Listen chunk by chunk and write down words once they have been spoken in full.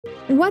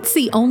What's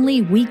the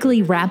only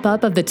weekly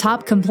wrap-up of the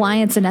top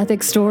compliance and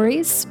ethics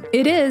stories?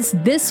 It is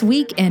This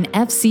Week in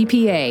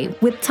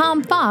FCPA with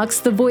Tom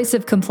Fox, the voice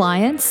of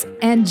compliance,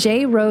 and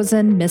Jay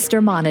Rosen,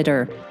 Mr.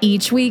 Monitor.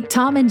 Each week,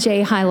 Tom and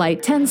Jay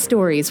highlight 10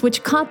 stories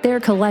which caught their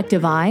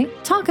collective eye,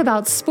 talk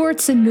about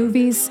sports and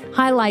movies,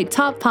 highlight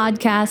top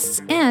podcasts,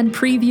 and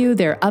preview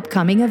their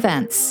upcoming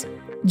events.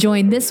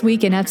 Join This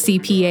Week in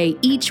FCPA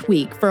each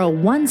week for a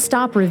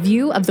one-stop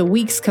review of the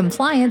week's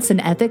compliance and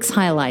ethics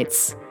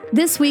highlights.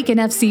 This Week in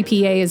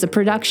FCPA is a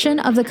production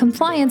of the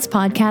Compliance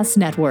Podcast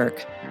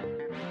Network.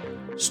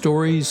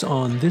 Stories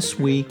on This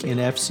Week in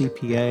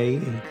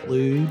FCPA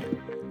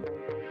include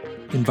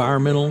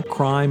environmental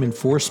crime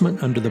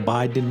enforcement under the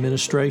Biden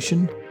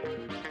administration,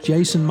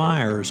 Jason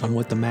Myers on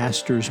what the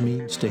Masters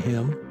means to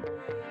him,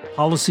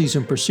 policies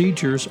and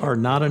procedures are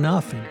not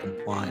enough in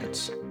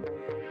compliance,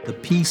 the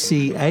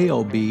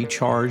PCAOB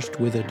charged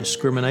with a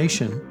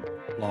discrimination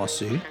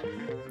lawsuit,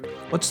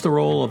 what's the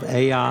role of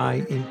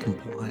AI in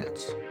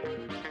compliance?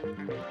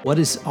 What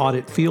is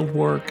audit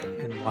fieldwork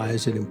and why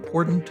is it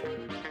important?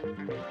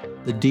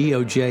 The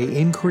DOJ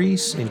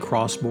increase in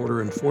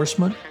cross-border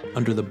enforcement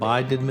under the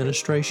Biden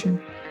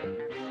administration.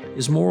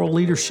 Is moral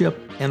leadership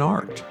an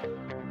art?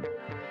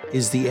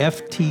 Is the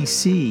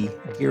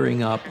FTC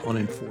gearing up on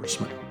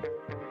enforcement?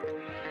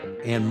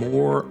 And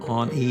more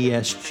on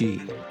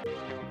ESG.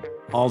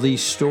 All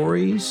these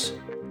stories,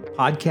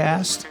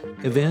 podcasts,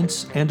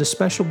 events, and a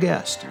special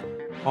guest,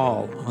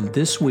 all on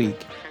This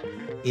Week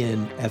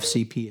in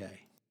FCPA.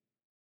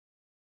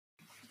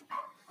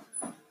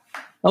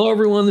 Hello,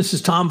 everyone. This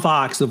is Tom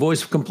Fox, the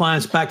voice of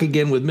compliance, back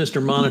again with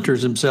Mr.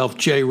 Monitors himself,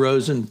 Jay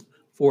Rosen,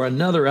 for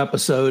another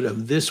episode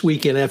of This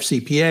Week in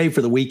FCPA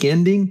for the week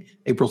ending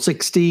April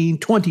 16,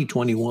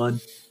 2021,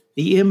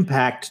 the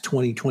Impact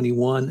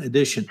 2021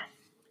 edition.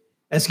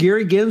 As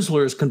Gary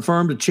Gensler has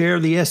confirmed to chair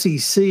the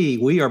SEC,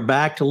 we are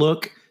back to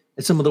look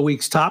at some of the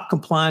week's top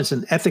compliance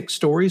and ethics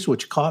stories,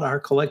 which caught our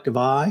collective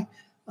eye.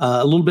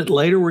 A little bit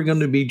later, we're going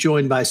to be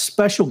joined by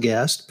special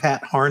guest,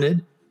 Pat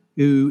Harned,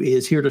 who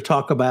is here to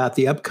talk about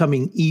the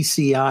upcoming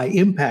ECI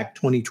Impact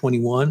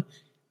 2021,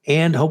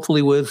 and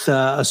hopefully with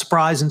a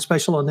surprise and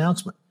special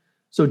announcement.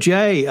 So,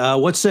 Jay,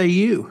 what say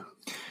you?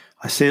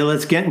 I say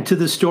let's get into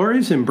the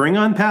stories and bring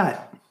on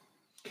Pat.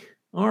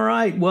 All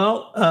right.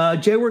 Well,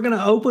 Jay, we're going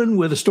to open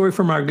with a story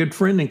from our good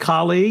friend and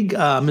colleague,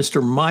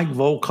 Mr. Mike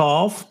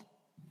Volkov.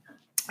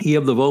 He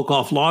of the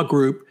Volkov Law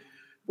Group,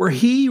 where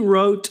he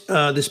wrote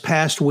this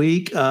past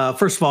week.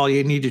 First of all,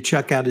 you need to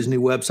check out his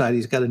new website.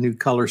 He's got a new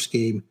color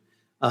scheme.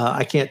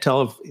 I can't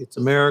tell if it's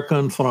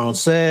American,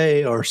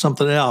 Francais, or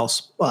something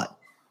else, but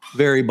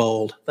very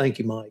bold. Thank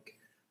you, Mike.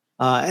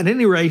 At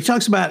any rate, he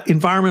talks about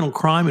environmental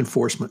crime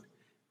enforcement.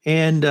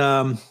 And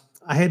I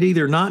had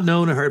either not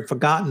known or had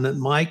forgotten that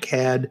Mike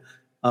had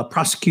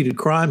prosecuted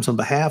crimes on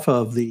behalf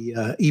of the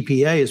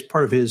EPA as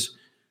part of his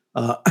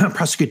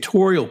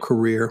prosecutorial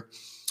career.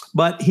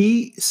 But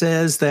he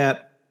says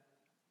that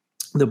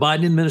the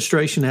Biden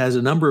administration has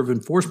a number of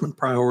enforcement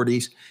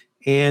priorities,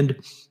 and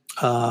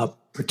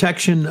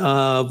protection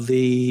of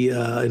the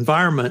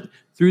environment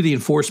through the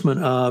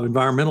enforcement of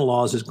environmental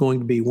laws is going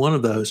to be one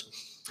of those.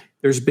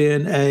 There's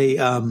been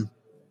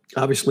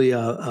obviously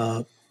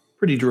a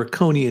pretty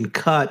draconian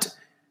cut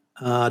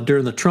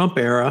during the Trump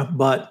era,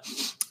 but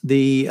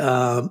the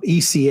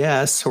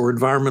ECS, or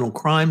Environmental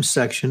Crimes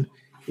Section,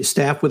 is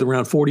staffed with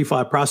around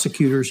 45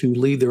 prosecutors who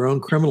lead their own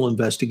criminal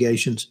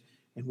investigations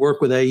and work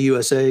with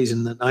AUSAs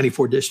in the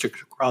 94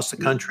 districts across the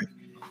country.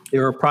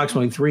 There are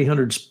approximately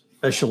 300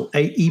 special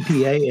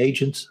EPA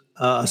agents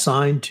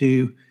assigned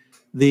to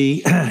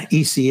the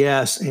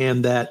ECS,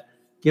 and that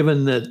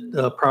given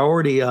the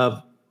priority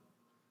of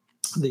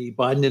the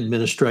Biden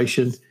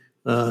administration,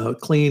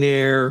 clean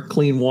air,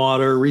 clean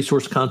water,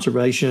 resource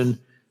conservation,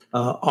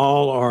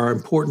 all are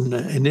important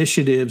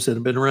initiatives that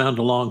have been around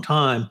a long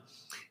time,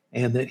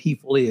 and that he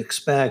fully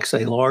expects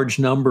a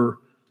larger number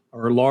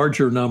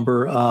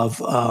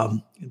of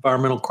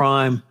environmental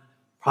crime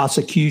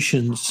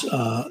prosecutions.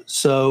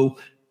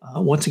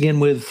 Once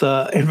again, with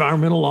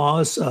environmental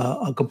laws,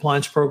 a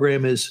compliance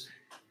program is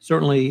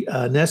certainly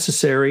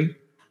necessary.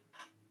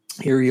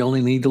 Here you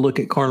only need to look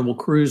at Carnival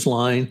Cruise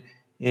Line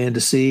and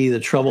to see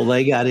the trouble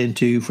they got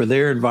into for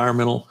their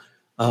environmental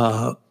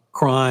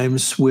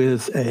crimes,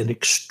 with an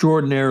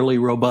extraordinarily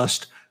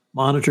robust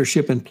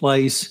monitorship in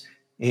place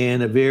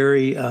and a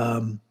very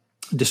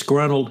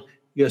disgruntled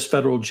U.S.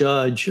 federal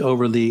judge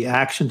over the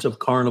actions of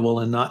Carnival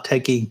and not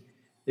taking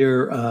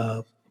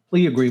their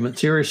plea agreement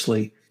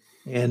seriously.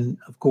 And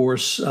of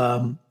course,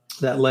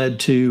 that led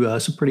to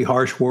some pretty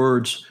harsh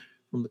words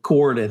from the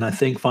court. And I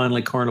think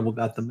finally Carnival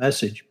got the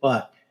message.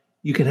 But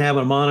you can have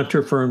a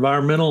monitor for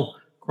environmental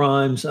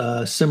crimes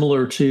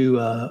similar to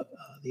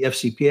the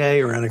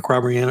FCPA or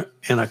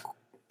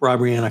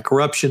anti-bribery,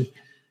 anti-corruption.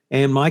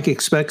 And Mike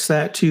expects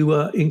that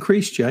to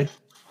increase, Jay.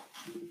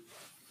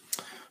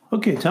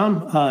 Okay,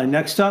 Tom.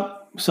 Next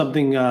up,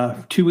 something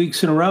 2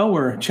 weeks in a row,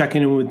 we're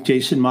checking in with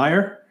Jason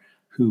Meyer,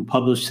 who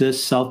published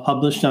this,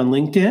 self-published on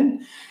LinkedIn.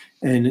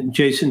 And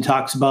Jason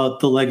talks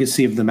about the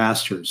legacy of the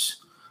Masters.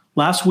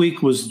 Last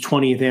week was the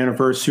 20th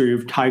anniversary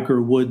of Tiger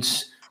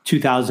Woods'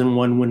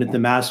 2001 win at the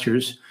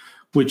Masters,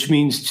 which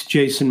means to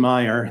Jason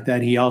Meyer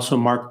that he also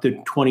marked the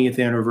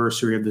 20th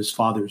anniversary of his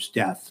father's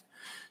death.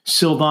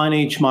 Sylvain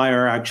H.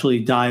 Meyer actually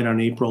died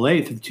on April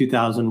 8th of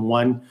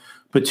 2001,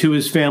 but to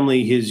his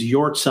family, his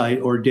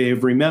Yortzeit, or Day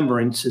of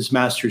Remembrance, is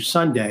Masters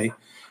Sunday,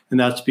 and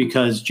that's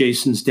because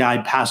Jason's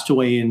dad passed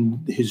away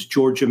in his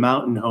Georgia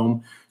mountain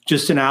home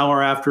just an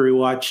hour after he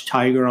watched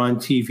Tiger on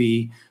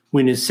TV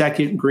win his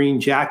second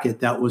green jacket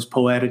that was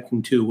poetic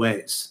in two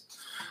ways.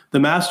 The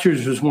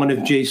Masters was one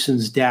of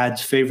Jason's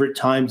dad's favorite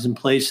times and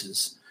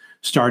places.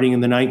 Starting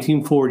in the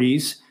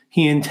 1940s,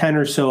 he and 10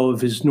 or so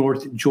of his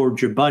North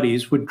Georgia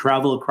buddies would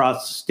travel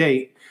across the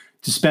state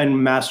to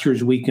spend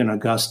Masters Week in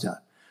Augusta.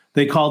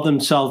 They called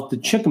themselves the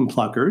Chicken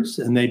Pluckers,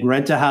 and they'd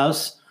rent a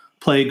house,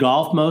 play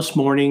golf most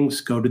mornings,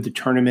 go to the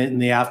tournament in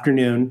the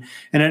afternoon,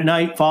 and at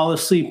night fall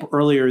asleep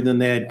earlier than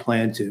they had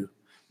planned to.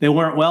 They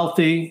weren't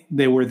wealthy.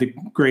 They were the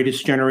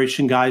greatest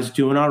generation guys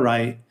doing all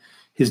right.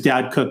 His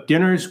dad cooked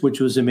dinners, which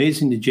was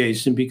amazing to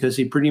Jason because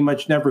he pretty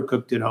much never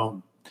cooked at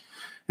home.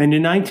 And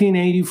in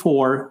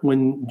 1984,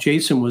 when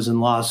Jason was in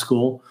law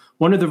school,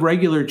 one of the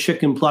regular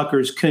Chicken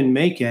Pluckers couldn't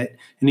make it,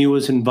 and he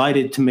was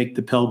invited to make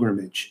the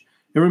pilgrimage.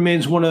 It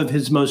remains one of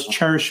his most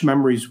cherished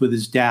memories with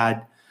his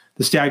dad,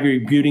 the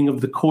staggering beauty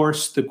of the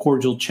course, the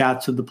cordial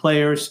chats of the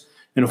players,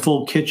 and a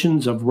full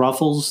kitchens of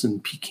Ruffles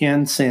and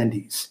pecan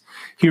sandies.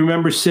 He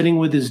remembers sitting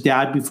with his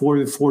dad before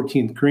the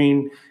 14th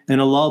green and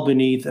a lull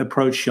beneath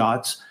approach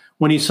shots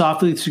when he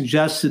softly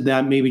suggested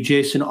that maybe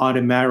Jason ought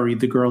to marry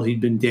the girl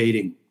he'd been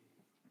dating.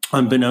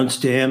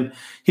 Unbeknownst to him,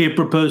 he had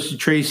proposed to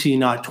Tracy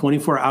not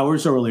 24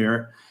 hours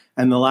earlier,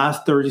 and the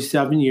last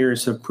 37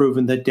 years have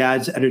proven that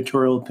Dad's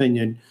editorial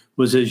opinion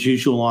was as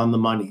usual on the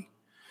money.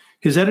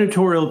 His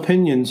editorial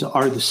opinions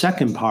are the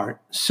second part.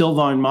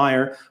 Sylvain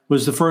Meyer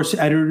was the first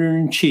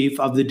editor-in-chief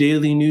of the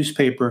daily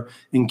newspaper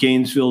in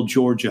Gainesville,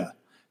 Georgia.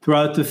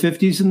 Throughout the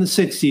 50s and the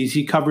 60s,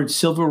 he covered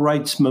civil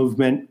rights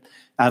movement,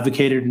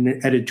 advocated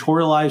and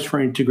editorialized for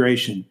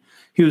integration.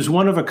 He was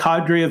one of a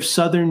cadre of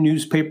Southern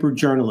newspaper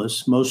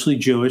journalists, mostly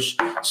Jewish,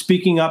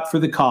 speaking up for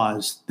the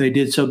cause. They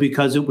did so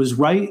because it was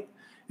right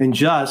and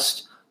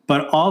just,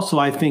 but also,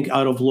 I think,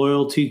 out of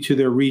loyalty to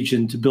their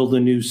region to build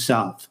a new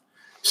South.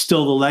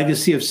 Still, the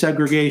legacy of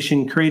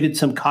segregation created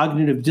some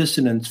cognitive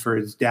dissonance for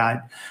his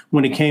dad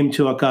when it came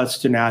to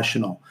Augusta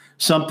National,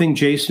 something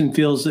Jason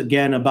feels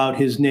again about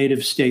his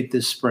native state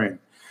this spring.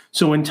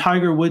 So when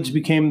Tiger Woods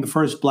became the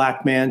first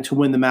black man to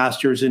win the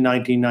Masters in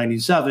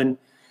 1997,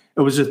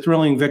 it was a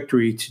thrilling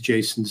victory to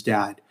Jason's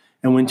dad.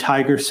 And when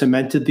Tiger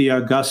cemented the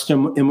Augusta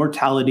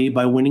immortality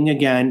by winning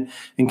again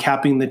and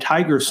capping the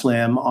Tiger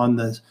Slam on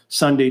the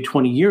Sunday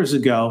 20 years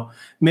ago,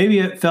 maybe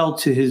it felt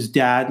to his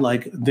dad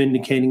like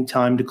vindicating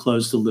time to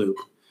close the loop.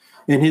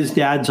 In his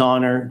dad's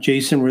honor,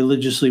 Jason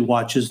religiously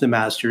watches the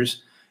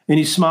Masters, and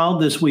he smiled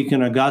this week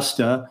in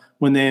Augusta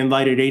when they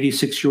invited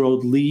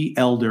 86-year-old Lee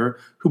Elder,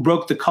 who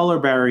broke the color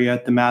barrier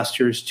at the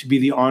Masters, to be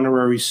the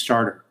honorary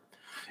starter.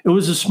 It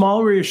was a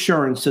small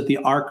reassurance that the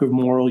arc of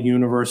moral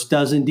universe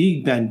does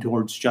indeed bend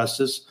towards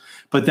justice,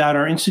 but that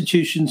our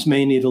institutions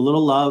may need a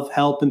little love,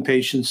 help, and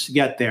patience to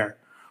get there.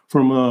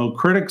 From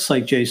critics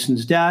like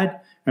Jason's dad,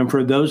 and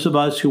for those of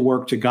us who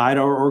work to guide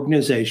our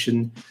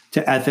organization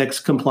to ethics,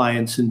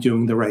 compliance, and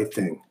doing the right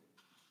thing.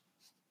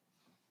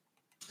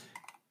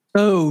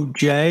 So,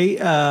 Jay,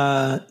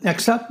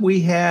 next up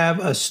we have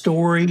a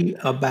story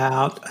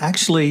about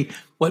actually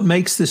what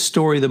makes this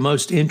story the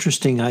most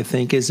interesting, I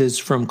think, is it's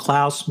from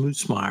Klaus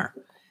Moosmeyer.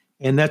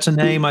 And that's a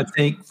name, I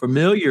think,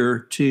 familiar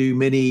to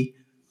many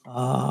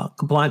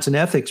compliance and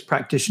ethics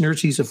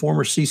practitioners. He's a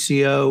former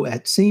CCO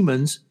at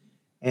Siemens,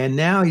 and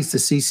now he's the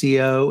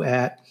CCO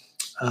at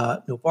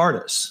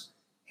Novartis.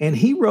 And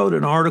he wrote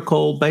an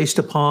article based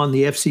upon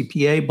the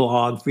FCPA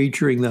blog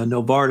featuring the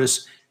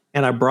Novartis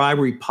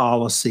anti-bribery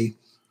policy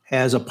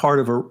as a part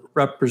of a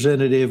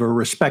representative or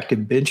respective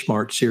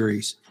benchmark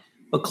series.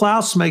 But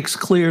Klaus makes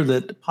clear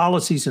that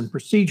policies and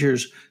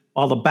procedures,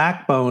 while the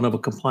backbone of a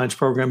compliance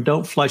program,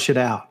 don't flesh it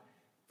out.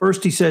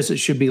 First, he says it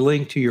should be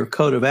linked to your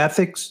code of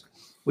ethics,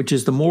 which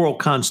is the moral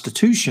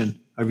constitution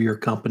of your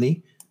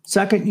company.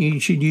 Second, you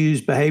should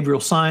use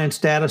behavioral science,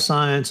 data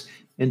science,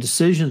 and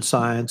decision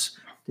science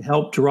to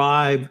help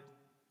drive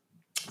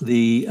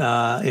the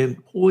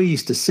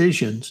employees'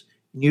 decisions.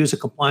 You as a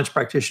compliance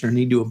practitioner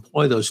need to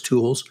employ those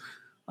tools.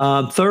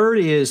 Third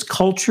is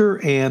culture,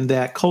 and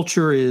that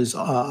culture is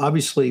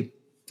obviously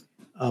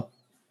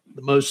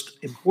the most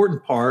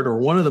important part, or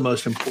one of the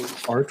most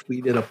important parts.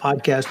 We did a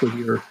podcast with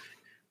your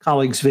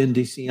colleagues Vin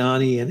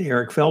DiCiani and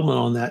Eric Feldman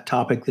on that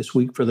topic this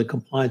week for the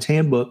Compliance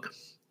Handbook.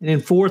 And then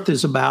fourth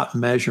is about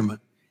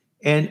measurement.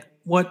 And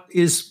what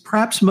is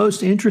perhaps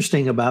most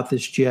interesting about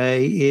this,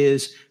 Jay,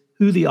 is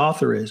who the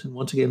author is. And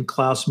once again,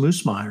 Klaus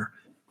Moosmeyer.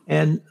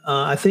 And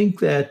I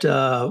think that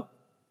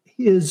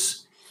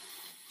his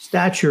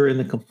stature in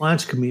the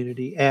compliance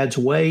community adds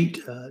weight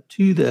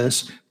to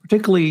this,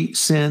 particularly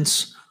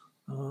since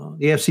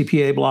the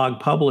FCPA blog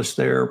published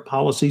their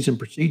policies and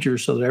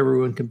procedures so that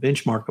everyone can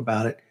benchmark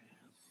about it.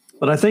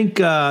 But I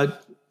think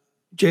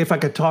Jay, if I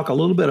could talk a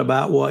little bit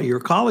about what your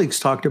colleagues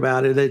talked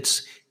about,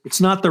 it's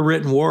not the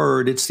written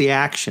word, it's the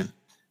action.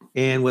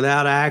 And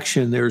without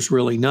action, there's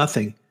really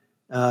nothing.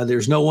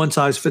 There's no one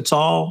size fits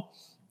all,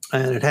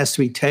 and it has to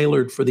be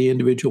tailored for the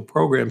individual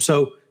program.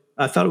 So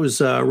I thought it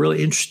was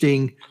really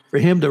interesting for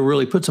him to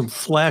really put some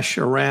flesh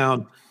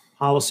around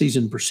policies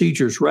and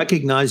procedures,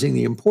 recognizing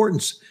the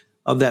importance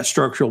of that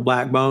structural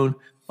backbone,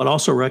 but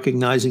also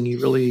recognizing you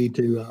really need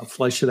to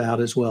flesh it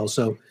out as well.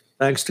 So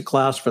thanks to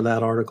Klaus for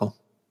that article.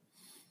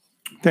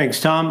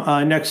 Thanks,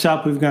 Tom. Next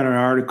up, we've got an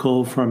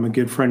article from a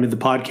good friend of the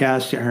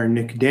podcast, Aaron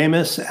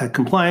Nicodemus, at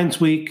Compliance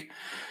Week.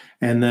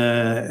 And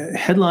the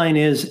headline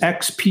is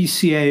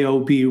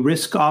ex-PCAOB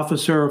risk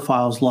officer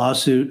files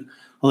lawsuit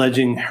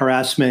alleging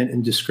harassment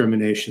and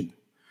discrimination.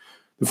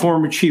 The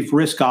former chief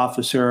risk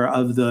officer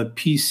of the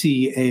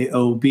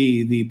PCAOB,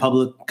 the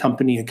Public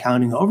Company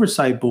Accounting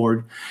Oversight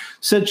Board,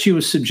 said she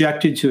was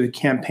subjected to a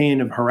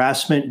campaign of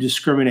harassment and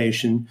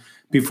discrimination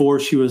before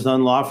she was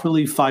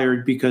unlawfully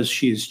fired because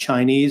she is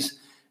Chinese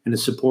and a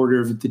supporter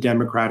of the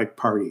Democratic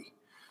Party.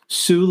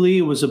 Sue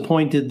Lee was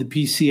appointed the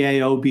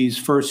PCAOB's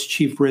first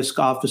chief risk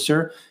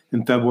officer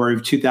in February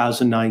of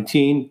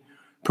 2019,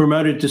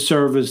 promoted to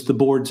serve as the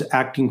board's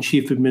acting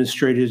chief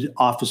administrative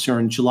officer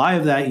in July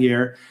of that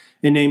year,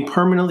 and named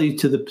permanently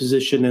to the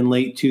position in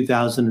late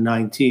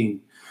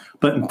 2019.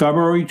 But in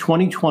February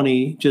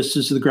 2020, just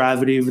as the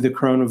gravity of the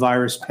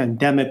coronavirus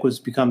pandemic was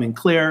becoming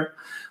clear,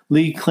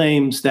 Lee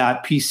claims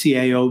that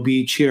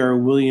PCAOB Chair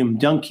William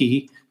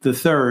Dunkey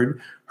III,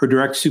 her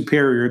direct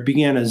superior,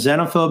 began a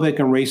xenophobic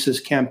and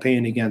racist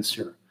campaign against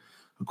her.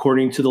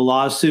 According to the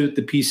lawsuit,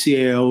 the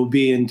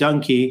PCAOB and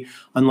Dunkey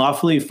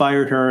unlawfully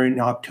fired her in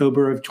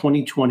October of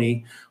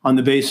 2020 on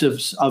the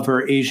basis of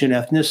her Asian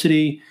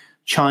ethnicity,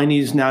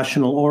 Chinese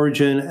national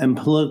origin, and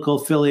political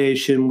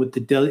affiliation with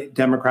the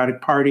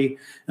Democratic Party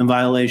in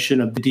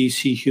violation of the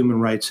D.C. Human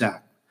Rights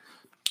Act.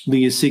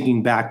 Lee is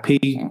seeking back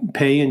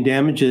pay and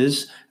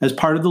damages as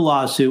part of the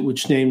lawsuit,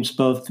 which names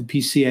both the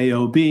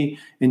PCAOB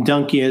and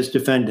Dunkey as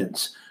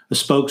defendants. A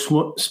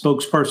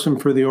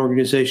spokesperson for the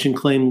organization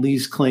claimed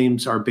Lee's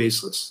claims are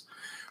baseless.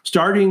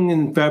 Starting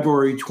in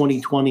February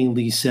 2020,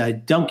 Lee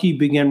said, Dunkey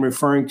began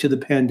referring to the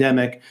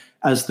pandemic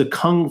as the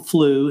Kung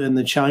flu and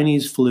the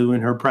Chinese flu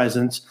in her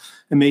presence,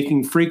 and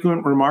making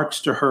frequent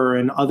remarks to her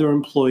and other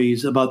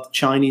employees about the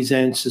Chinese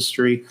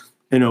ancestry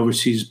and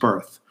overseas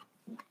birth.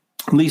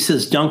 Lee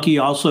says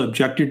Dunkey also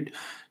objected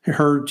to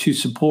her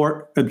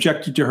support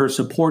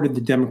of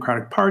the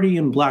Democratic Party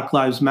and Black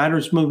Lives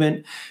Matters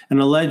movement, and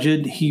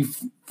alleged he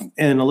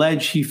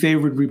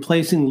favored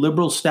replacing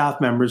liberal staff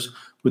members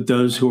with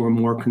those who were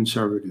more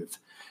conservative.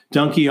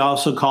 Dunkey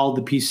also called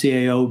the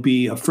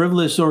PCAOB a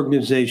frivolous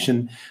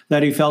organization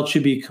that he felt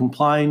should be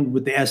compliant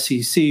with the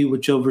SEC,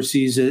 which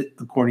oversees it,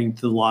 according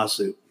to the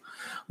lawsuit.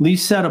 Lee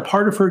said a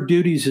part of her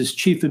duties as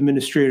chief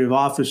administrative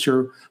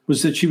officer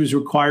was that she was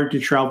required to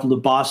travel to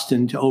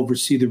Boston to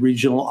oversee the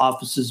regional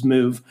office's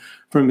move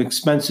from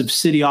expensive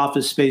city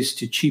office space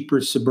to cheaper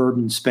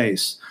suburban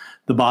space.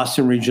 The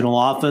Boston regional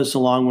office,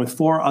 along with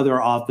 4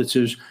 other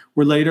offices,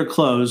 were later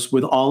closed,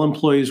 with all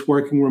employees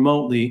working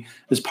remotely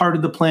as part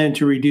of the plan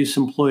to reduce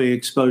employee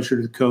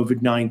exposure to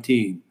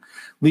COVID-19.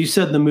 Lee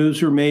said the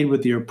moves were made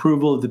with the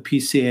approval of the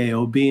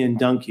PCAOB and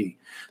Dunkey.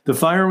 The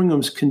firing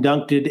was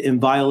conducted in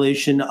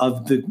violation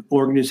of the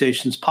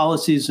organization's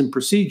policies and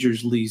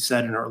procedures, Lee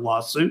said in her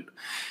lawsuit,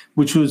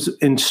 which was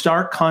in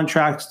stark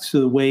contrast to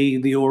the way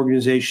the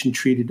organization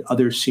treated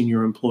other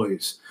senior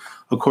employees.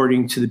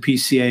 According to the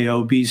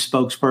PCAOB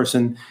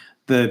spokesperson,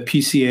 the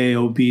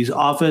PCAOB's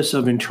Office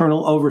of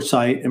Internal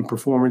Oversight and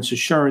Performance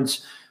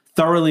Assurance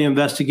thoroughly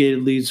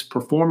investigated Lee's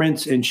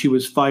performance, and she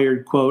was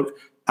fired, quote,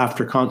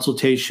 after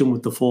consultation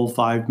with the full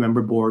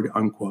 5-member board,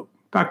 unquote.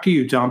 Back to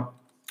you, Tom.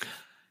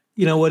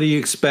 You know, what do you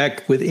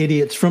expect with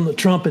idiots from the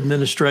Trump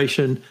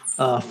administration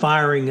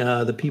firing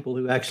the people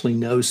who actually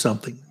know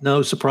something?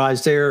 No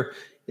surprise there.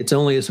 It's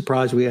only a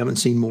surprise we haven't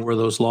seen more of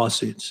those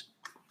lawsuits.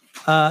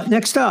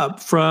 Next up,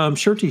 from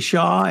Shirti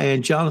Shah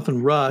and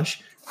Jonathan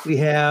Rush, we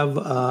have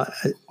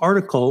an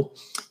article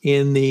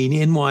in the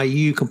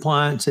NYU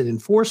Compliance and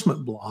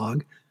Enforcement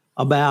blog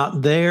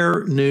about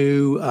their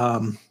new,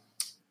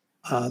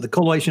 the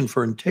Coalition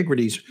for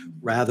Integrity's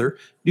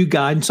new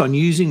guidance on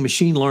using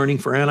machine learning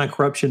for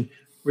anti-corruption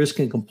risk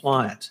and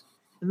compliance.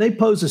 And they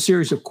pose a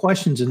series of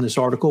questions in this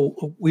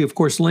article. We, of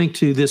course, link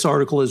to this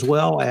article as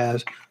well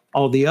as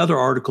all the other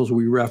articles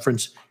we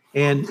reference.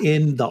 And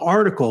in the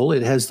article,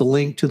 it has the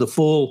link to the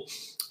full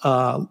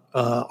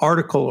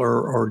article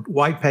or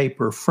white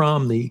paper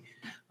from the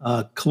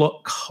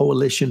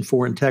Coalition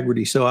for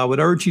Integrity. So I would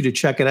urge you to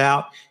check it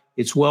out.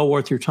 It's well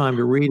worth your time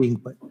to reading.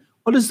 But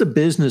what is the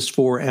business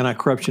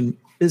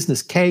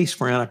case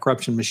for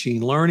anti-corruption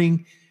machine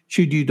learning?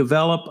 Should you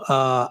develop,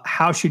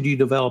 how should you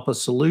develop a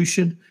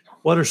solution?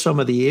 What are some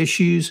of the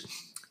issues?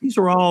 These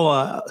are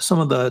all some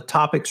of the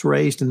topics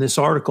raised in this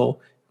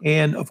article,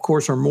 and of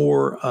course are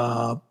more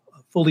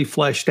fully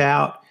fleshed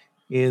out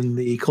in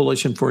the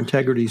Coalition for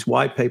Integrity's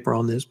white paper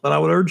on this. But I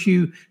would urge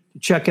you to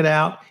check it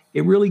out.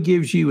 It really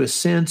gives you a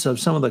sense of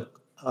some of the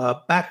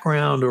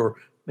background or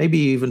maybe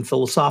even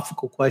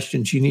philosophical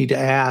questions you need to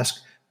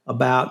ask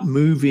about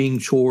moving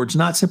towards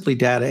not simply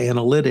data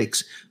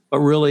analytics, but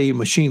really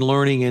machine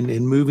learning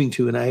and moving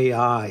to an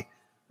AI.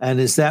 And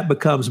as that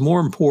becomes more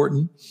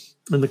important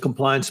in the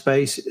compliance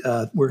space,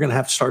 we're going to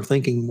have to start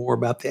thinking more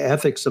about the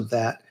ethics of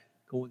that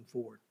going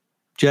forward.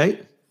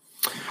 Jay?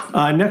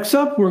 Next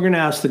up, we're going to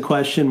ask the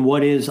question,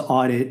 what is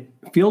audit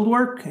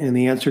fieldwork? And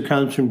the answer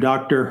comes from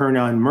Dr.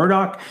 Hernan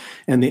Murdoch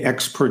and the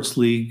Experts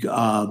League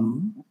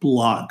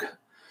blog.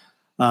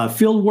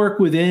 Fieldwork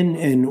within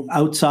and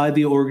outside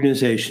the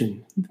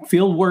organization.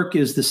 Fieldwork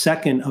is the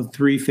second of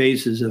 3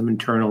 phases of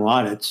internal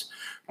audits.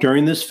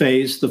 During this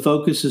phase, the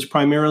focus is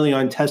primarily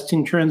on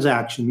testing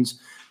transactions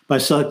by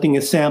selecting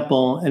a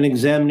sample and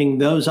examining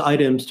those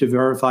items to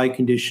verify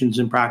conditions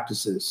and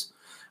practices.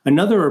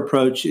 Another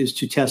approach is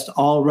to test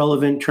all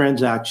relevant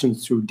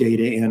transactions through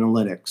data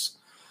analytics.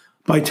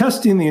 By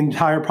testing the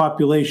entire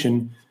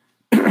population,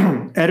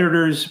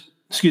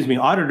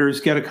 auditors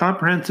get a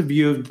comprehensive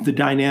view of the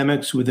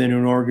dynamics within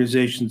an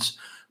organization's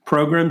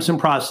programs and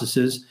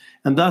processes,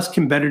 and thus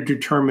can better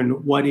determine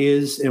what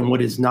is and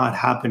what is not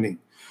happening.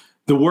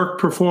 The work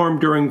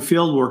performed during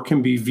fieldwork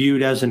can be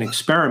viewed as an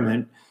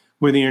experiment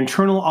where the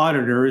internal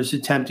auditor is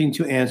attempting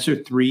to answer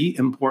 3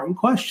 important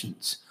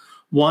questions.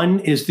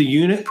 1, is the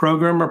unit,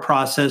 program, or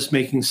process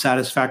making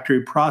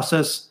satisfactory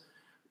progress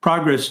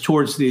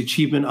towards the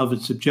achievement of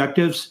its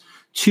objectives?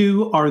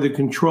 2, are the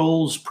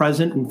controls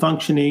present and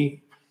functioning?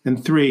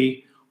 And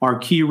 3, are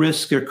key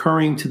risks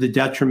occurring to the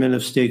detriment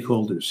of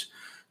stakeholders?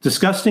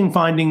 Discussing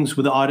findings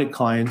with audit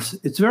clients,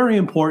 it's very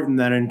important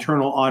that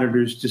internal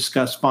auditors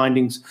discuss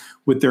findings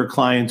with their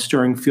clients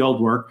during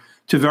fieldwork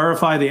to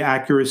verify the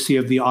accuracy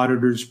of the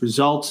auditor's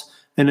results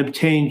and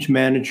obtain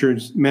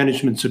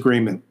management's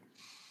agreement.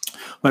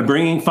 By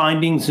bringing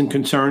findings and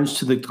concerns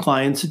to the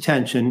client's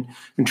attention,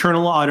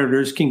 internal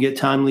auditors can get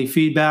timely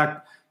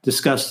feedback,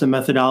 discuss the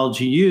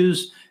methodology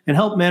used, and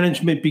help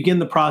management begin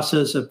the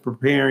process of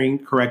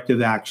preparing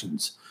corrective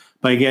actions.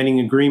 By getting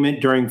agreement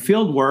during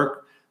fieldwork,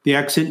 the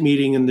exit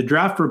meeting and the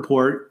draft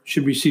report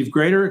should receive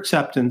greater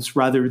acceptance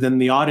rather than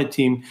the audit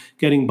team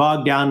getting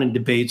bogged down in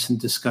debates and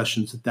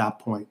discussions at that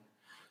point.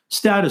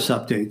 Status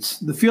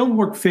updates. The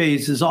fieldwork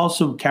phase is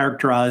also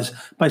characterized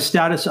by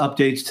status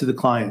updates to the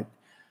client.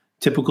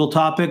 Typical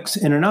topics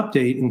in an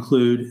update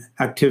include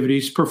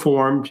activities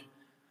performed,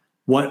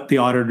 what the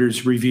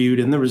auditors reviewed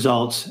and the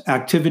results,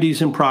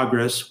 activities in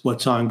progress,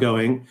 what's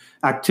ongoing,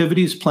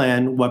 activities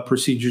planned, what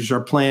procedures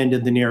are planned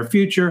in the near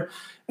future,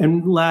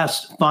 and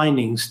last,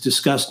 findings,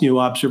 discuss new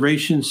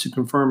observations to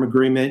confirm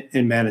agreement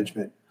and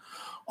management.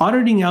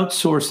 Auditing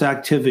outsourced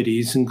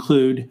activities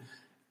include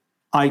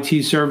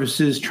IT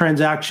services,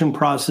 transaction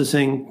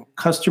processing,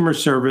 customer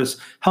service,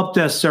 help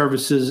desk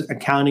services,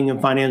 accounting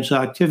and financial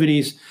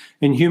activities,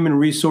 and human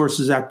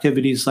resources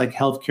activities like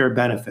healthcare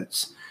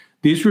benefits.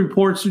 These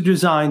reports are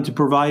designed to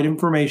provide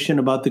information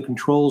about the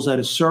controls at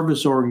a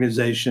service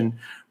organization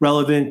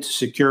relevant to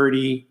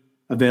security,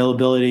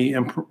 availability,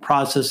 and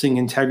processing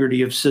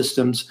integrity of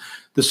systems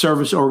the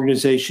service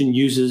organization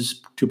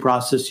uses to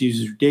process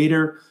user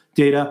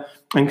data,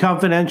 and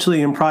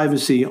confidentially and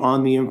privacy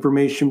on the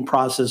information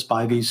processed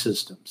by these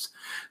systems.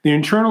 The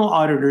internal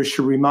auditors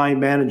should remind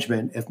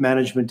management, if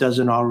management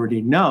doesn't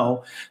already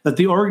know, that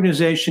the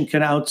organization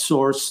can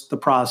outsource the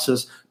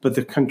process, but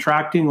the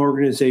contracting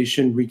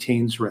organization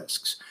retains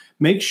risks.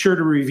 Make sure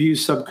to review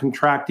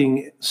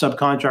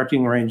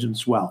subcontracting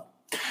arrangements well.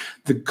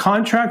 The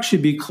contract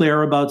should be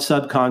clear about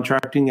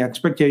subcontracting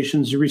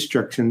expectations and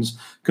restrictions,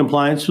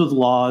 compliance with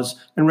laws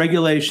and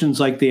regulations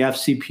like the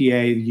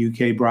FCPA,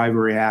 the UK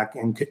Bribery Act,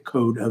 and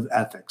Code of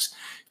Ethics.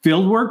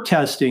 Fieldwork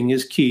testing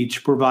is key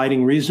to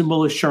providing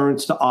reasonable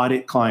assurance to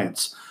audit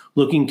clients.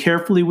 Looking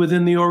carefully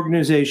within the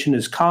organization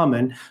is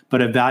common,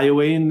 but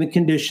evaluating the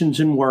conditions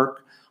and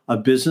work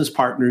of business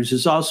partners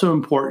is also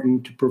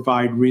important to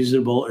provide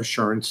reasonable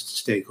assurance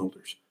to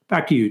stakeholders.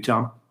 Back to you,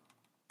 Tom.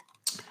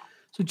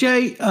 So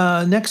Jay,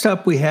 next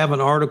up we have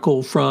an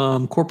article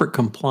from Corporate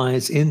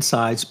Compliance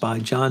Insights by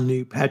John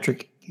New,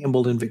 Patrick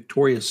Campbell, and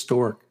Victoria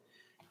Stork.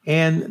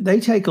 And they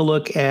take a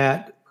look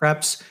at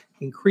perhaps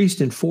increased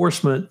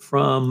enforcement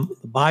from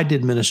the Biden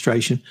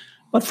administration,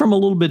 but from a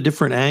little bit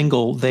different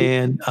angle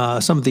than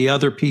some of the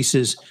other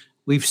pieces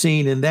we've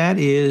seen, and that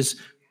is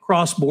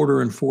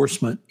cross-border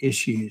enforcement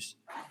issues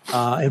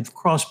and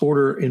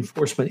cross-border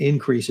enforcement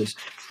increases.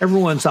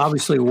 Everyone's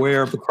obviously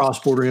aware of the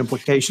cross-border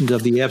implications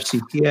of the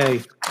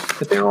FCPA,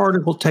 but their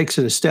article takes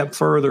it a step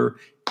further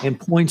and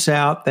points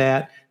out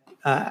that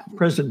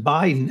President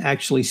Biden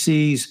actually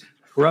sees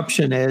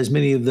corruption as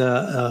many of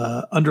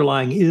the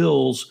underlying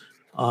ills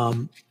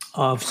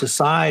of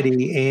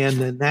society, and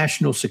the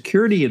National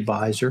Security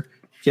Advisor,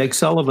 Jake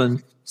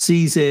Sullivan,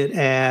 sees it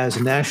as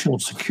a national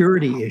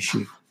security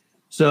issue.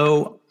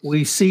 So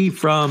we see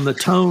from the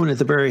tone at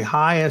the very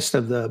highest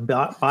of the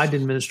Biden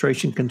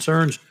administration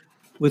concerns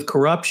with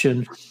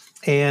corruption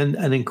and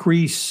an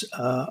increase,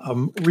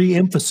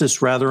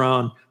 re-emphasis rather,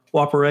 on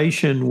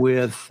cooperation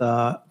with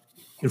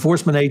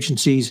enforcement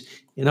agencies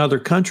in other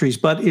countries,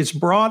 but it's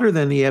broader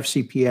than the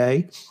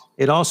FCPA.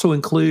 It also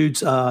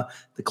includes the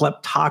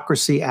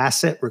Kleptocracy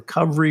Asset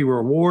Recovery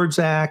Rewards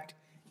Act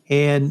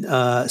and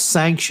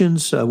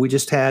sanctions. We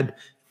just had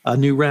a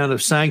new round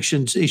of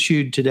sanctions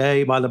issued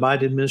today by the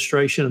Biden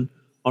administration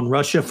on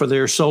Russia for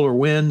their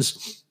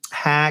SolarWinds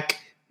hack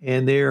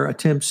and their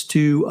attempts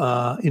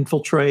to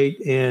infiltrate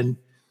and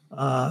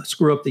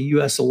screw up the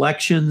U.S.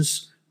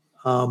 elections.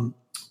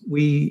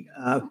 We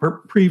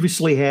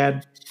previously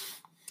had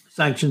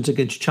sanctions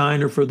against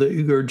China for the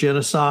Uyghur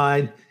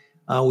genocide.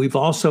 We've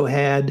also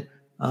had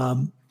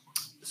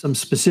some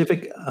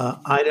specific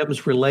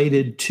items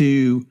related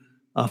to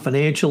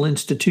financial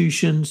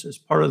institutions as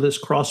part of this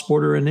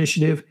cross-border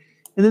initiative.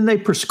 And then they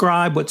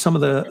prescribe what some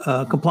of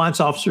the compliance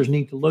officers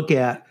need to look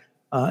at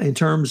in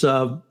terms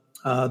of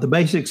the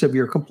basics of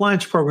your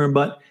compliance program,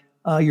 but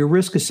your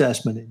risk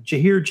assessment. And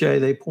Jay,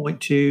 they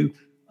point to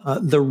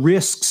the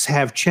risks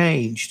have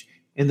changed.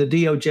 And the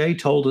DOJ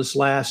told us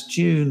last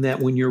June that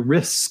when your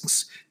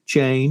risks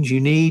change,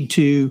 you need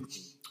to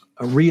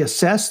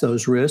reassess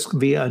those risks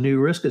via a new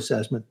risk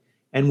assessment.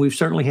 And we've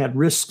certainly had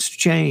risks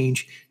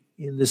change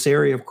in this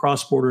area of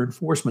cross-border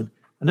enforcement.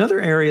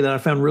 Another area that I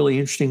found really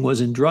interesting was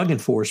in drug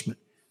enforcement,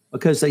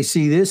 because they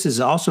see this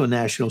as also a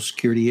national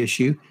security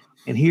issue.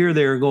 And here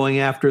they're going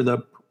after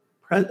the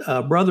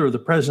brother of the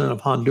president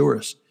of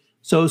Honduras.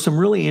 So some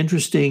really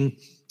interesting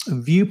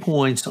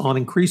viewpoints on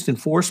increased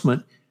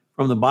enforcement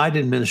from the Biden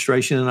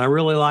administration. And I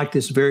really like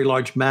this very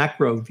large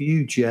macro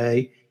view,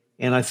 Jay.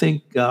 And I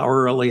think,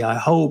 I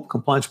hope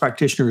compliance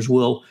practitioners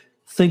will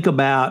think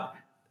about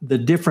the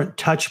different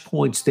touch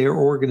points their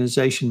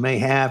organization may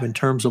have in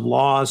terms of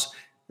laws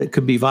that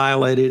could be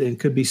violated and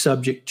could be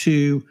subject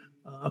to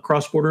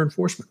cross-border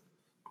enforcement.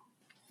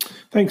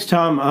 Thanks,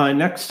 Tom.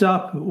 Next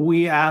up,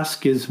 we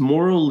ask, is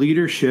moral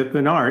leadership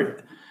an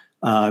art?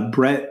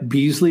 Brett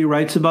Beasley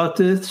writes about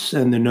this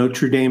in the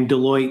Notre Dame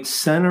Deloitte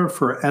Center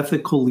for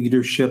Ethical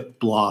Leadership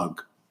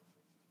blog.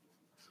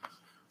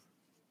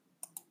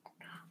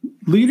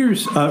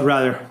 Is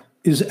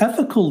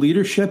ethical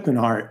leadership an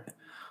art?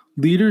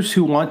 Leaders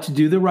who want to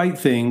do the right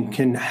thing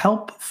can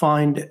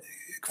find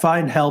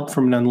help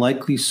from an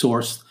unlikely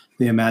source,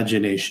 the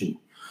imagination.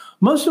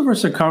 Most of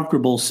us are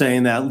comfortable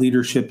saying that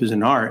leadership is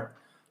an art,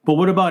 but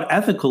what about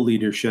ethical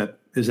leadership?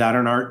 Is that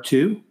an art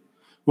too?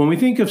 When we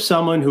think of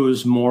someone who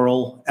is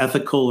moral,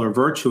 ethical, or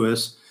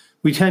virtuous,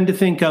 we tend to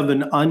think of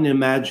an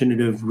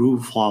unimaginative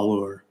rule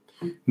follower.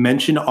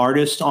 Mention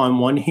artist on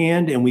one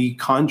hand, and we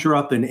conjure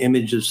up an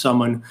image of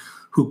someone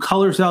who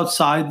colors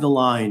outside the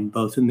line,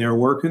 both in their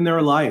work and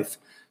their life.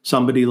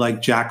 Somebody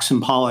like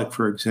Jackson Pollock,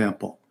 for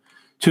example.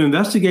 To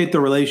investigate the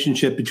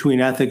relationship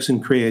between ethics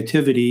and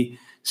creativity,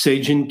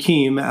 Sejin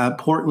Kim at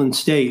Portland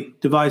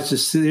State devised a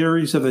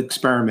series of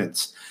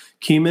experiments.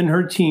 Kim and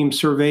her team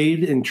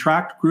surveyed and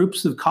tracked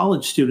groups of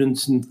college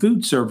students and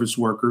food service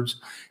workers,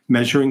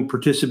 measuring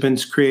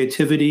participants'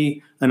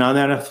 creativity and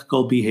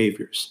unethical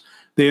behaviors.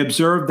 They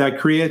observed that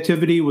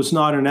creativity was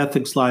not an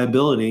ethics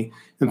liability.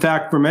 In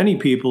fact, for many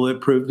people, it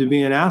proved to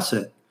be an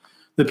asset.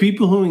 The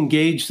people who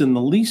engaged in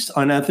the least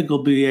unethical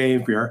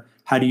behavior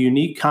had a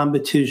unique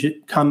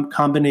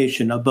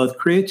combination of both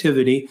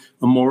creativity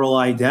and moral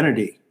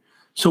identity.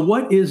 So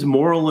what is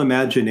moral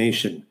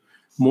imagination?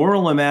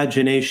 Moral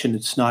imagination,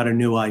 it's not a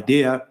new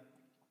idea.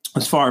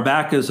 As far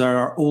back as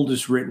our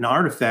oldest written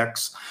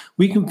artifacts,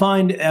 we can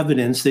find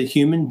evidence that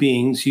human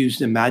beings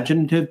used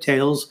imaginative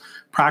tales,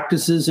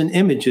 practices, and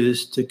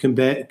images to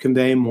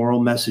convey moral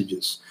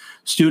messages.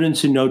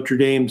 Students in Notre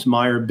Dame's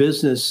Meyer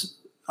Business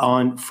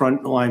on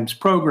Frontlines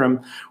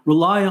program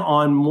rely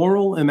on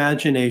moral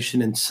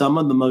imagination in some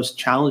of the most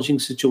challenging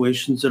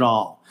situations at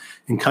all,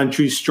 in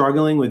countries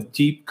struggling with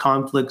deep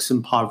conflicts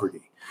and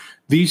poverty.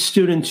 These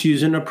students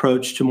use an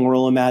approach to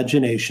moral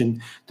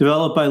imagination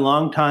developed by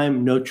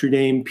longtime Notre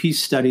Dame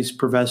Peace Studies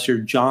professor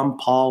John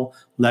Paul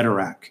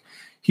Lederach.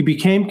 He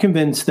became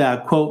convinced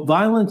that, quote,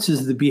 violence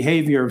is the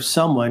behavior of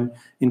someone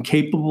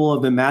incapable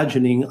of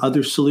imagining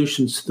other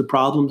solutions to the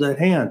problems at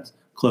hand,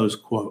 close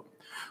quote.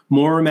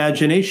 Moral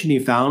imagination, he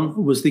found,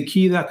 was the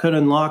key that could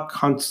unlock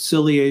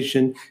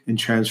conciliation and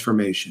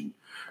transformation.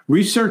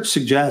 Research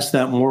suggests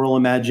that moral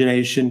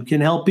imagination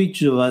can help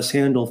each of us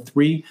handle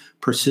three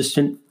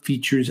persistent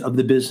features of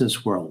the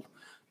business world.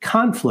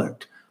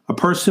 Conflict. A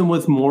person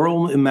with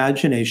moral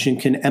imagination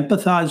can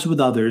empathize with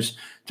others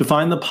to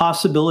find the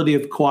possibility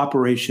of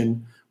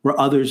cooperation where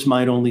others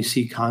might only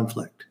see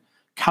conflict.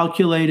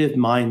 Calculative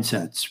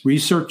mindsets.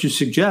 Researchers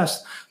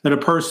suggest that a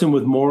person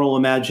with moral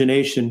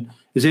imagination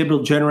is able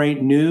to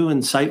generate new,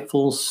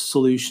 insightful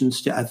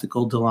solutions to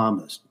ethical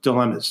dilemmas.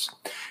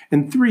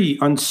 And three,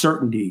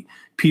 uncertainty.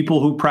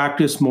 People who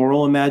practice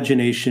moral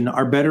imagination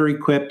are better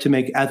equipped to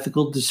make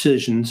ethical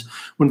decisions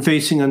when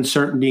facing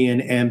uncertainty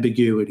and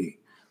ambiguity.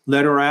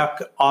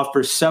 Lederach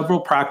offers several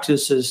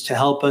practices to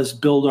help us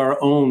build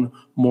our own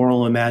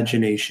moral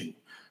imagination.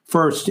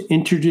 First,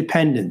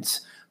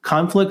 interdependence.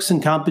 Conflicts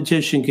and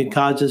competition can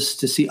cause us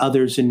to see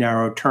others in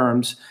narrow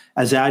terms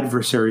as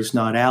adversaries,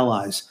 not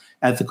allies.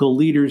 Ethical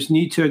leaders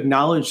need to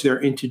acknowledge their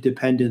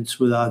interdependence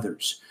with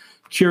others.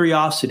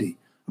 Curiosity.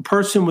 A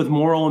person with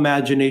moral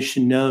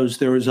imagination knows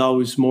there is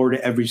always more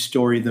to every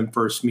story than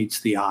first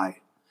meets the eye.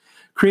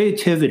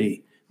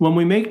 Creativity. When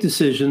we make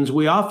decisions,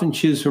 we often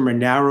choose from a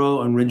narrow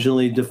and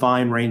originally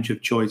defined range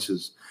of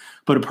choices.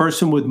 But a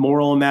person with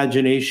moral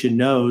imagination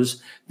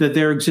knows that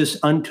there exist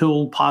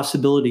untold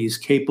possibilities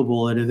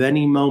capable at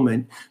any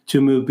moment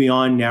to move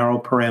beyond narrow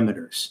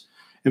parameters.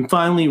 And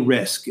finally,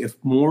 risk. If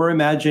moral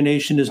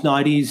imagination is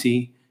not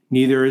easy,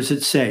 neither is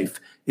it safe.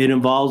 It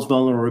involves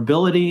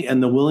vulnerability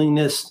and the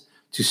willingness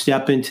to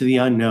step into the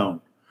unknown.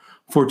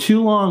 For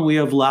too long, we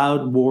have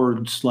allowed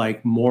words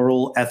like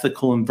moral,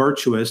 ethical, and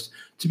virtuous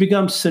to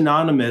become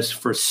synonymous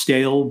for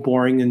stale,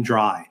 boring, and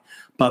dry.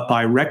 But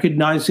by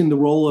recognizing the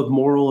role of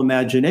moral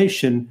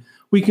imagination,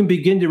 we can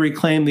begin to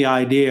reclaim the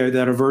idea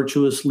that a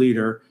virtuous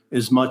leader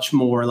is much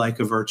more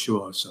like a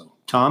virtuoso.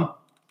 Tom?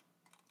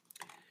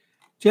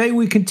 Jay,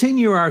 we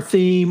continue our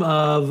theme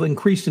of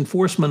increased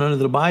enforcement under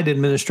the Biden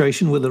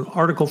administration with an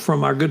article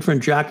from our good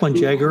friend Jacqueline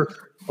Jaeger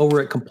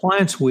over at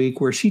Compliance Week,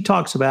 where she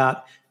talks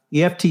about the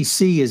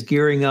FTC is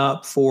gearing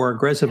up for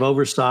aggressive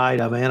oversight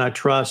of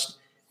antitrust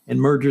and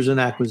mergers and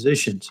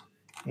acquisitions,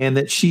 and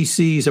that she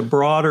sees a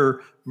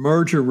broader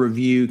merger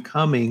review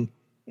coming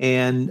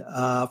and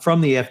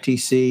from the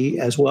FTC,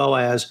 as well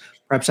as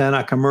perhaps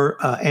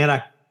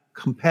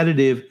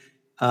anti-competitive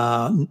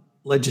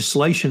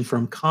legislation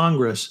from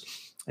Congress.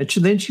 And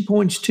then she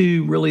points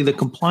to really the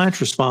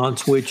compliance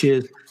response, which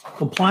is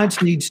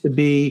compliance needs to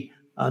be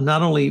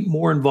not only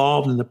more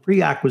involved in the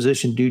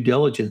pre-acquisition due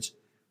diligence,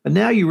 but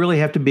now you really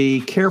have to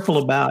be careful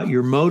about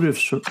your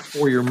motives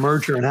for your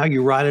merger and how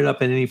you write it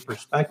up in any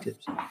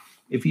perspectives.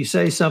 If you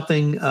say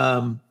something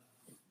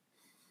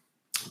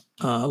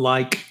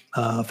like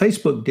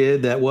Facebook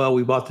did, that, well,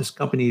 we bought this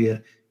company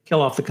to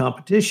kill off the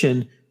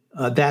competition,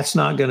 that's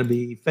not going to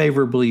be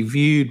favorably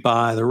viewed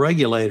by the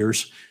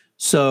regulators.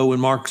 So when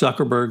Mark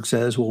Zuckerberg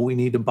says, well, we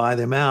need to buy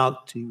them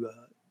out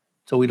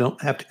so we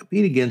don't have to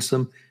compete against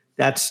them,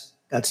 that's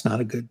not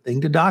a good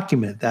thing to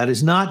document. That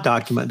is not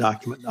document.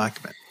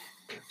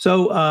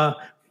 So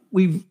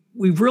we've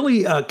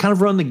really kind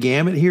of run the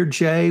gamut here,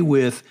 Jay,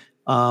 with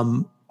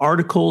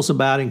articles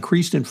about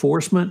increased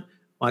enforcement,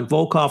 like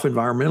Volkov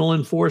environmental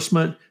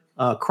enforcement,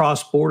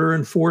 cross-border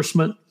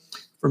enforcement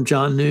from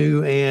John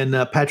New and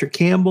Patrick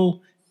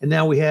Campbell. And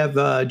now we have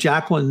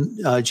Jacqueline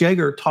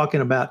Jaeger talking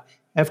about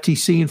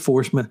FTC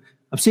enforcement.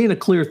 I'm seeing a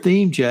clear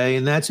theme, Jay,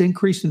 and that's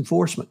increased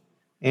enforcement.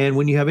 And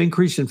when you have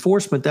increased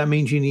enforcement, that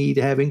means you need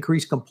to have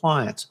increased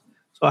compliance.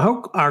 So I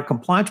hope our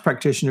compliance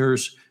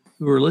practitioners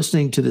who are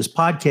listening to this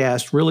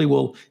podcast really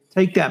will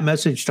take that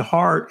message to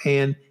heart,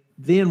 and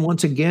then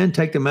once again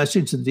take the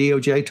message the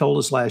DOJ told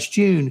us last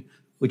June,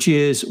 which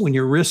is when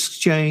your risks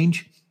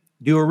change,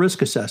 do a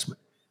risk assessment.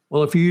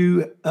 Well, if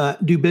you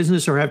do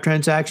business or have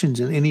transactions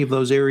in any of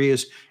those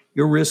areas,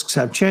 your risks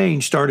have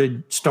changed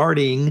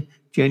starting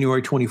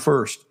January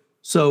 21st.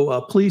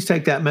 So please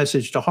take that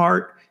message to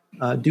heart,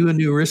 do a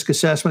new risk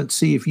assessment,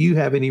 see if you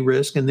have any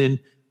risk, and then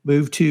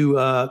move to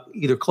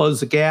either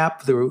close the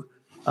gap through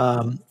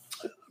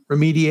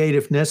remediate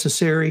if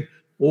necessary,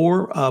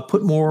 or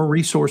put more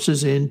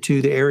resources into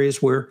the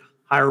areas where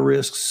higher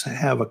risks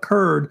have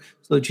occurred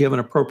so that you have an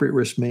appropriate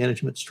risk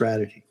management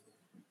strategy.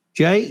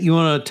 Jay, you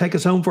want to take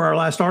us home for our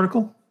last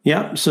article?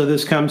 Yeah, so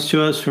this comes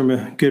to us from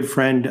a good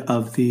friend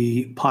of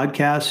the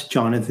podcast,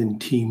 Jonathan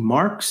T.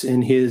 Marks,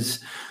 in his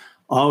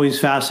always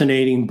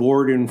fascinating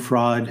Board and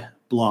Fraud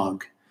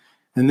blog.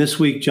 And this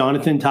week,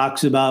 Jonathan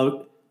talks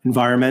about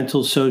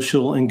environmental,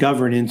 social, and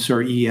governance,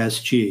 or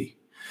ESG.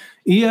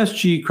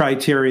 ESG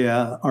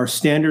criteria are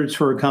standards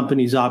for a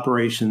company's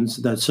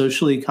operations that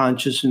socially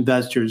conscious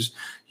investors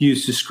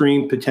use to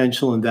screen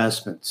potential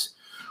investments.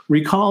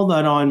 Recall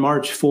that on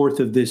March 4th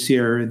of this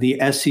year, the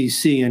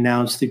SEC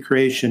announced the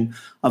creation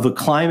of a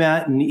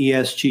climate and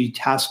ESG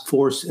task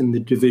force in the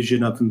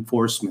Division of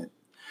Enforcement.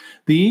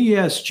 The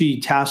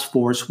ESG task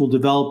force will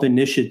develop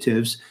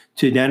initiatives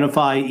to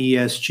identify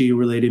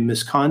ESG-related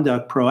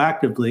misconduct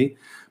proactively,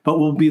 but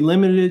will be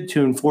limited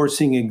to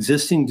enforcing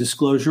existing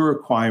disclosure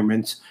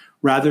requirements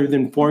rather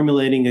than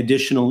formulating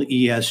additional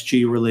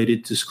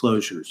ESG-related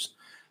disclosures.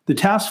 The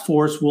task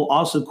force will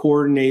also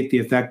coordinate the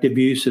effective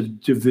use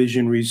of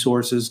division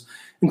resources,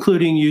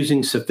 including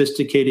using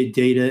sophisticated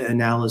data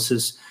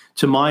analysis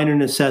to mine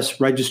and assess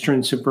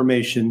registrants'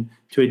 information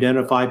to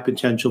identify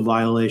potential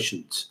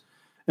violations.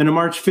 In a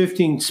March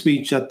 15th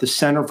speech at the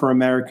Center for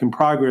American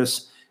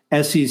Progress,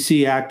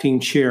 SEC Acting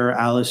Chair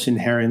Allison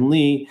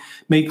Herron-Lee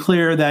made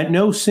clear that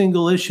no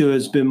single issue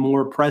has been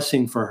more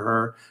pressing for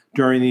her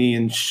during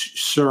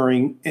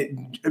ensuring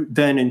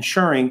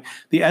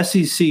the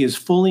SEC is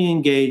fully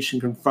engaged in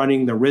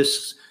confronting the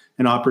risks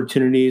and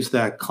opportunities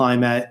that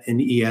climate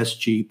and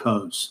ESG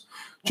pose.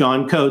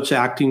 John Coates,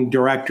 Acting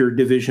Director,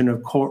 Division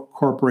of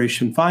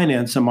Corporation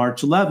Finance, on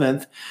March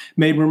 11th,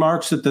 made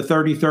remarks at the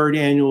 33rd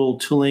Annual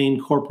Tulane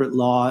Corporate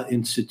Law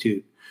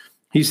Institute.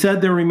 He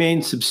said there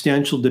remains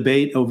substantial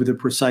debate over the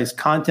precise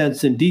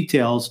contents and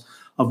details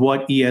of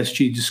what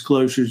ESG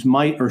disclosures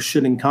might or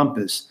should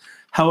encompass.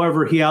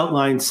 However, he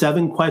outlined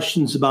 7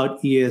 questions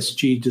about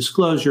ESG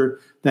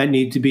disclosure that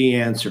need to be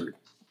answered.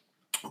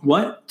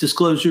 What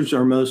disclosures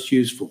are most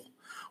useful?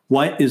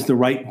 What is the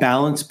right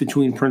balance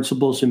between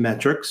principles and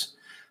metrics?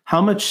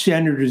 How much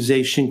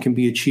standardization can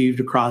be achieved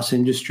across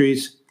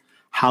industries?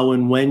 How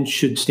and when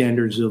should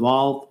standards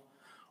evolve?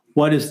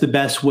 What is the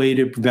best way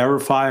to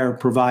verify or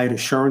provide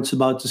assurance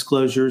about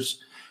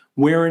disclosures?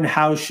 Where and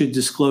how should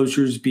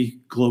disclosures be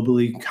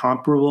globally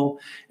comparable?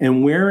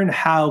 And where and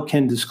how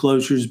can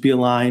disclosures be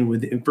aligned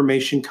with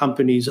information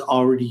companies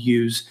already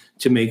use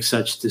to make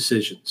such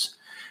decisions?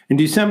 In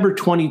December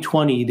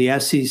 2020, the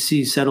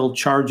SEC settled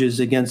charges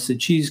against the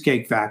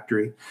Cheesecake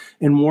Factory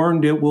and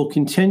warned it will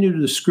continue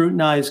to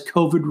scrutinize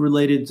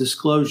COVID-related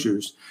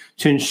disclosures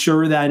to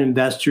ensure that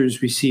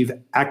investors receive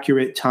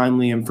accurate,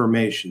 timely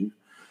information.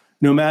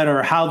 No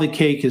matter how the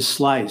cake is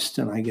sliced,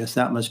 and I guess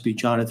that must be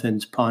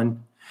Jonathan's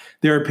pun,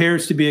 there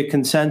appears to be a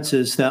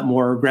consensus that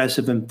more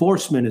aggressive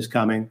enforcement is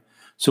coming.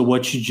 So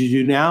what should you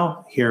do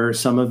now? Here are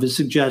some of his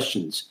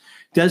suggestions.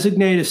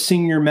 Designate a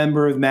senior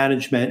member of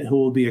management who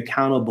will be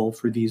accountable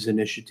for these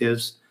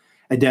initiatives.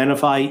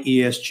 Identify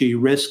ESG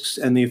risks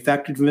and the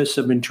effectiveness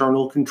of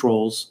internal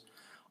controls.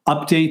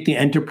 Update the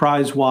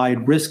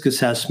enterprise-wide risk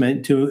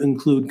assessment to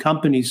include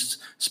companies'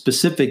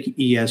 specific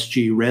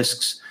ESG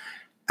risks.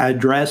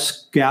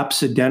 Address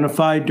gaps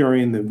identified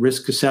during the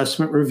risk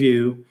assessment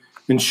review.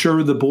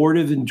 Ensure the board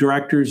of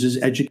directors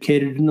is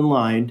educated and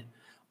aligned.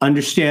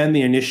 Understand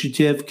the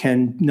initiative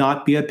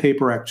cannot be a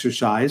paper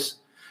exercise,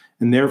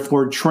 and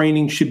therefore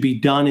training should be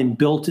done and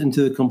built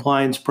into the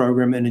compliance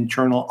program and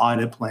internal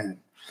audit plan.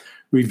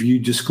 Review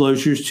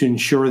disclosures to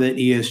ensure that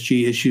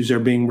ESG issues are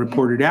being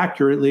reported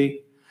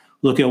accurately.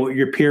 Look at what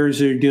your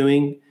peers are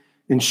doing.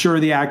 Ensure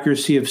the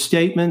accuracy of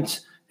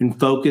statements and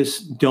focus.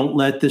 Don't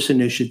let this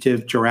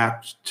initiative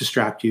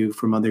distract you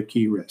from other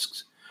key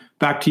risks.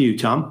 Back to you,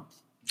 Tom.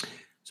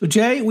 So,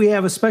 Jay, we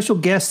have a special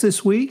guest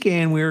this week,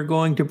 and we're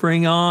going to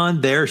bring on,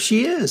 there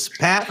she is,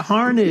 Pat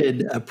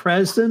Harned,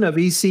 president of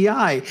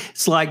ECI.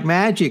 It's like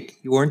magic.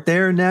 You weren't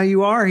there, and now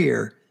you are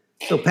here.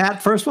 So,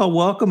 Pat, first of all,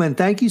 welcome, and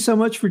thank you so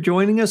much for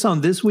joining us on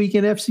This Week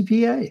in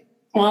FCPA.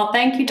 Well,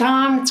 thank you,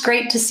 Tom. It's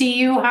great to see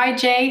you. Hi,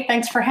 Jay.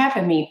 Thanks for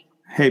having me.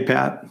 Hey,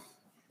 Pat.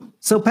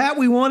 So, Pat,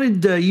 we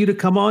wanted you to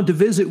come on to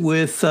visit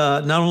with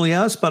not only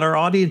us, but our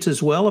audience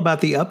as well about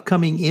the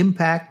upcoming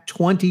Impact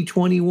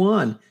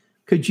 2021.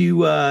 Could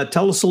you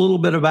tell us a little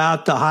bit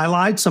about the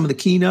highlights, some of the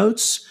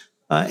keynotes,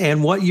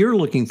 and what you're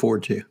looking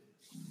forward to?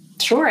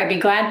 Sure, I'd be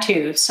glad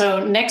to.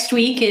 So next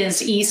week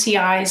is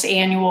ECI's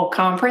annual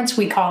conference.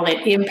 We call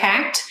it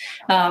Impact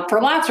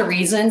for lots of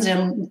reasons,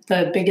 and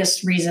the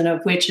biggest reason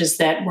of which is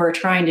that we're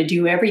trying to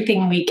do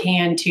everything we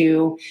can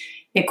to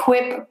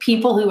equip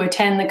people who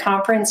attend the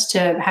conference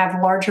to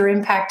have larger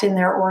impact in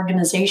their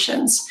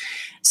organizations.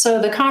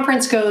 So the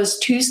conference goes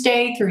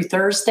Tuesday through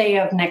Thursday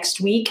of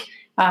next week.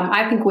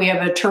 I think we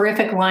have a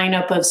terrific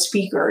lineup of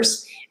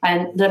speakers.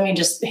 And let me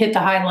just hit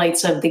the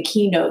highlights of the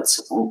keynotes.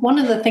 One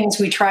of the things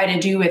we try to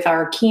do with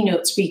our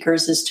keynote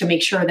speakers is to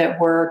make sure that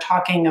we're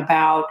talking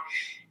about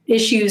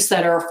issues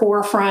that are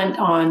forefront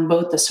on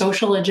both the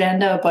social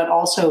agenda, but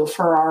also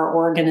for our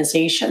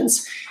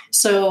organizations.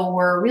 So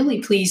we're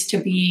really pleased to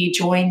be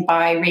joined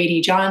by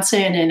Rady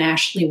Johnson and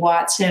Ashley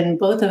Watson,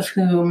 both of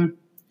whom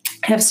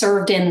have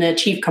served in the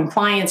Chief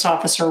Compliance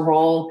Officer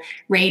role,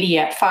 Rady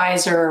at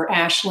Pfizer,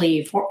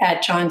 Ashley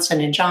at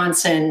Johnson &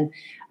 Johnson.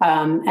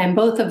 And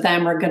both of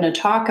them are going to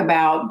talk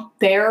about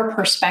their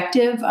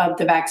perspective of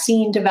the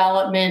vaccine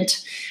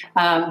development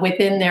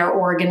within their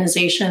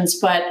organizations.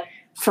 But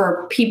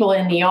for people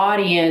in the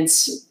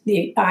audience,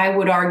 I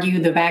would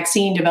argue the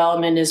vaccine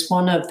development is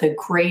one of the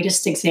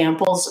greatest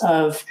examples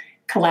of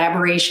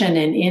collaboration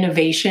and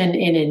innovation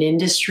in an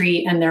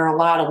industry, and there are a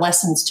lot of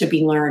lessons to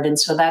be learned, and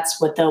so that's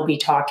what they'll be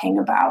talking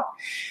about.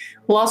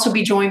 We'll also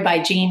be joined by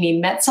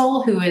Jamie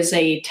Metzel, who is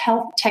a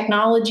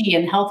technology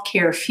and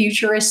healthcare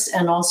futurist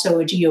and also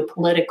a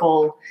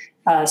geopolitical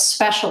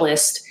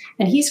specialist,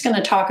 and he's going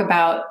to talk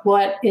about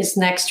what is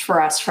next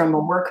for us from a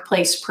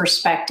workplace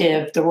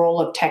perspective, the role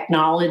of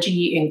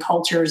technology in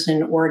cultures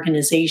and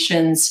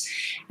organizations,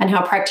 and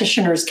how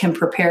practitioners can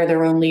prepare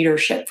their own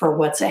leadership for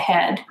what's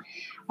ahead.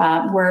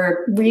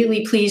 We're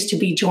really pleased to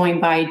be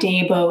joined by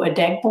Debo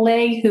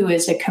Adegbile, who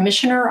is a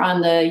commissioner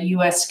on the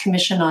U.S.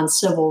 Commission on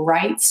Civil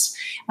Rights.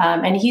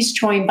 And he's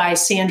joined by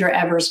Sandra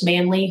Evers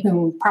Manley,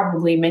 whom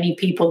probably many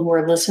people who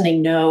are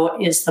listening know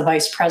is the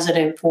vice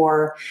president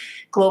for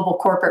global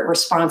corporate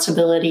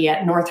responsibility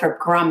at Northrop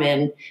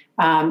Grumman.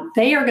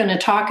 They are going to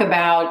talk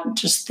about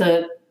just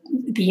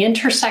the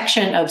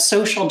intersection of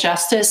social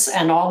justice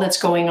and all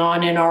that's going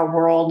on in our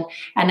world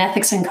and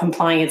ethics and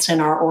compliance in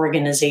our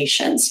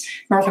organizations.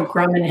 Northrop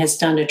Grumman has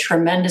done a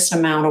tremendous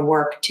amount of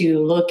work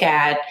to look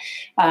at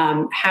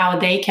how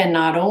they can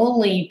not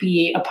only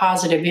be a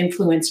positive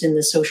influence in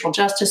the social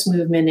justice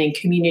movement and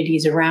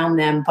communities around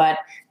them, but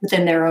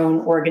within their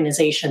own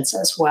organizations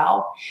as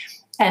well.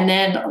 And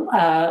then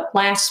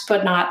last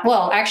but not,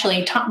 well,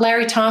 actually,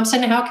 Larry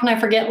Thompson. How can I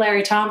forget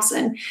Larry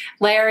Thompson?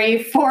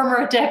 Larry,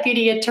 former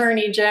Deputy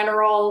Attorney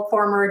General,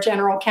 former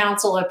General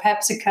Counsel at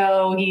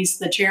PepsiCo. He's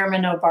the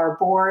chairman of our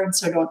board,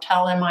 so don't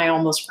tell him I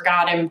almost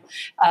forgot him.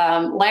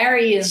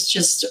 Larry is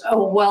just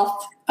a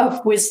wealth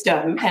of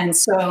wisdom. And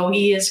so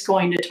he is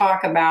going to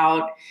talk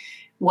about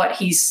what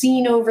he's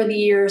seen over the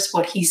years,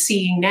 what he's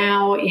seeing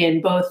now in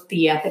both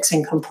the ethics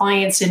and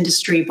compliance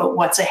industry, but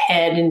what's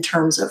ahead in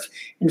terms of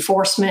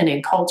enforcement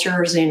and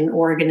cultures in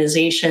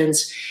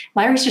organizations.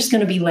 Larry's just going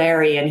to be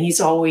Larry, and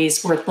he's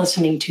always worth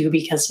listening to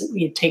because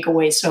you take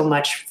away so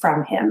much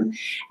from him.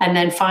 And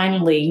then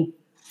finally,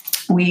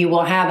 we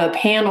will have a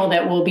panel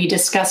that will be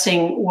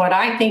discussing what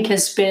I think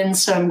has been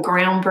some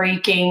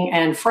groundbreaking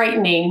and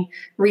frightening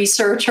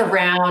research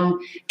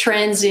around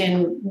trends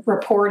in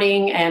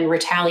reporting and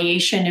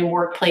retaliation in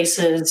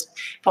workplaces.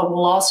 But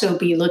we'll also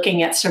be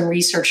looking at some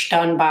research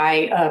done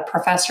by a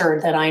professor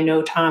that I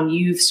know, Tom,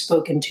 you've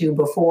spoken to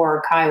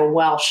before, Kyle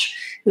Welsh,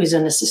 who's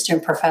an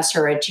assistant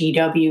professor at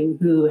GW,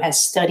 who has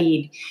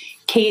studied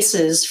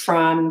cases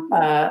from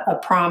a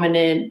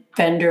prominent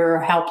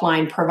vendor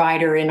helpline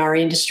provider in our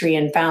industry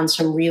and found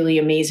some really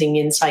amazing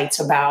insights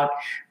about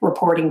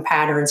reporting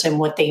patterns and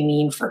what they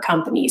mean for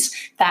companies.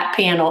 That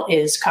panel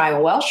is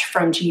Kyle Welsh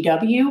from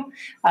GW,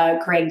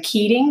 Greg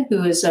Keating,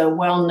 who is a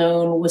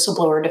well-known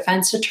whistleblower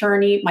defense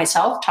attorney,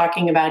 myself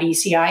talking about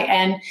ECI,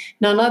 and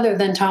none other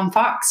than Tom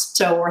Fox.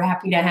 So we're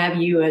happy to have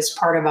you as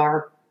part of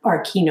our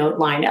keynote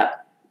lineup.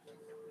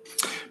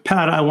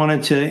 Pat, I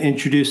wanted to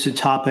introduce a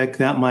topic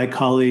that my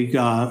colleague,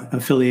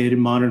 Affiliated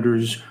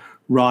Monitors,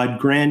 Rod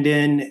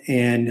Grandin,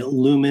 and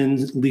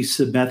Lumen's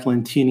Lisa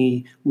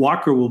Bethlantini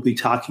Walker will be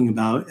talking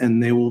about,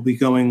 and they will be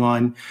going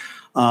on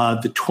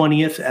the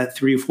 20th at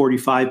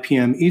 3:45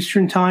 p.m.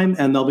 Eastern Time,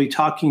 and they'll be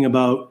talking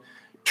about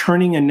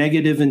turning a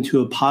negative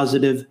into a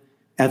positive,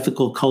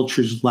 ethical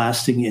culture's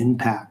lasting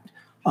impact.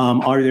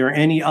 Are there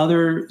any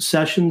other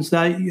sessions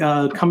that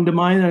come to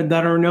mind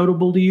that are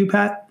notable to you,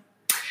 Pat?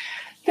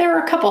 There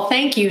are a couple.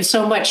 Thank you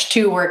so much,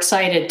 too. We're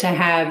excited to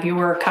have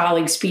your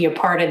colleagues be a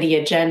part of the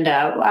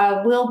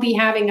agenda. We'll be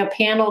having a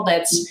panel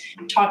that's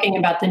talking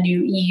about the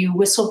new EU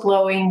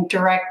whistleblowing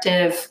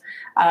directive,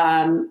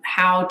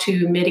 how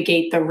to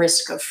mitigate the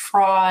risk of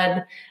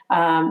fraud.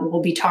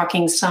 We'll be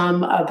talking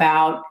some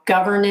about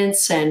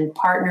governance and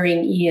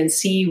partnering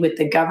E&C with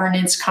the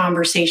governance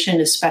conversation,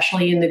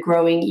 especially in the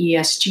growing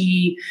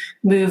ESG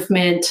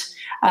movement.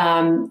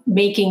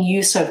 Making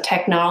use of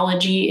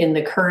technology in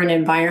the current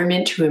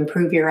environment to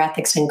improve your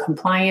ethics and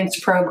compliance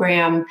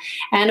program.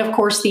 And of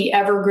course, the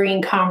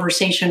evergreen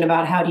conversation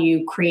about how do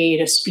you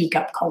create a speak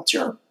up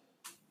culture.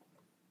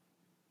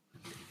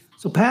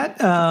 So Pat,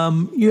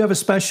 you have a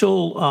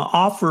special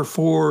offer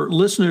for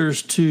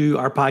listeners to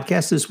our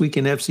podcast this week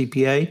in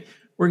FCPA.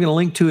 We're going to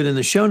link to it in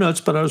the show notes,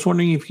 but I was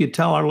wondering if you could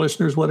tell our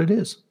listeners what it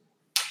is.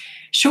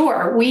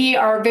 Sure. We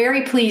are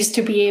very pleased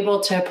to be able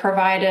to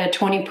provide a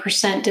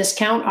 20%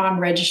 discount on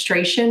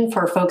registration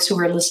for folks who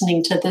are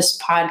listening to this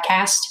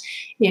podcast.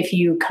 If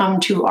you come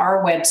to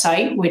our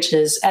website, which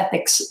is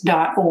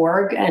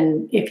ethics.org,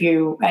 and if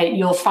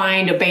you'll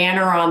find a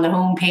banner on the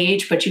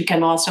homepage, but you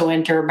can also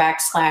enter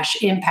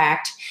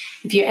 /impact.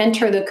 If you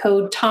enter the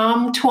code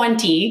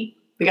TOM20,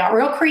 we got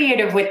real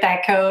creative with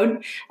that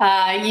code,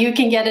 you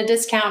can get a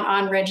discount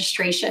on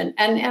registration.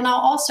 And I'll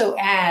also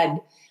add,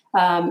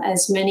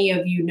 as many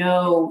of you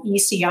know,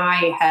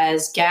 ECI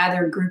has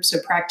gathered groups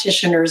of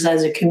practitioners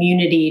as a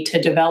community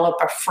to develop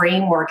a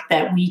framework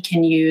that we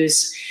can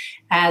use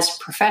as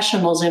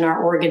professionals in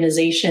our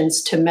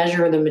organizations to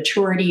measure the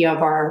maturity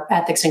of our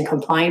ethics and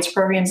compliance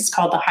programs. It's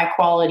called the High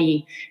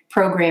Quality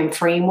Program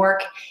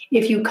Framework.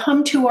 If you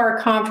come to our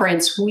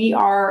conference, we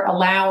are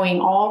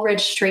allowing all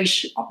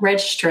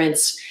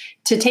registrants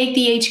to take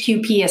the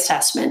HQP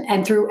assessment.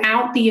 And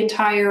throughout the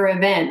entire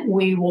event,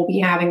 we will be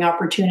having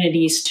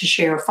opportunities to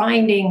share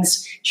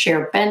findings,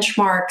 share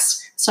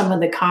benchmarks. Some of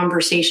the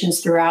conversations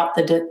throughout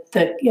the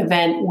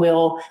event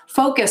will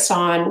focus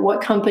on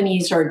what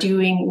companies are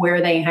doing,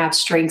 where they have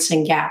strengths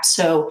and gaps.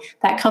 So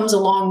that comes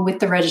along with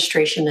the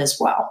registration as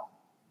well.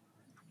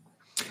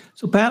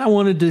 So Pat, I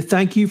wanted to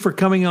thank you for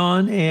coming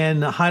on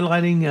and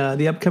highlighting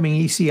the upcoming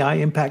ECI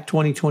Impact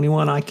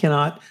 2021. I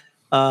cannot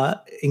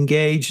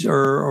engage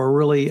or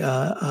really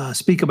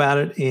speak about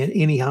it in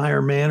any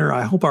higher manner.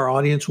 I hope our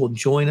audience will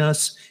join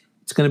us.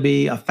 It's going to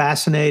be a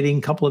fascinating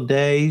couple of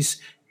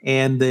days.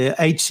 And the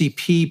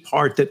HCP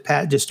part that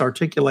Pat just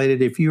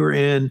articulated, if you were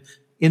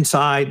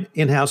in-house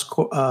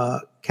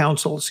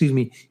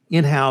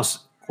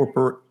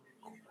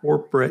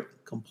corporate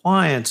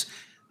compliance,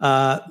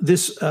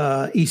 this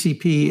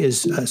HCP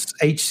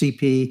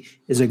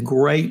is a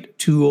great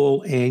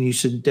tool, and you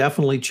should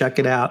definitely check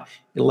it out.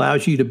 It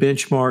allows you to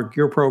benchmark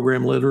your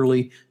program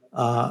literally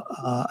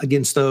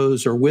against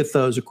those or with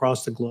those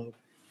across the globe.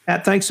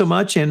 Pat, thanks so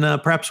much, and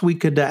perhaps we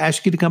could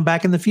ask you to come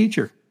back in the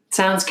future.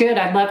 Sounds good.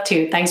 I'd love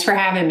to. Thanks for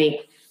having me.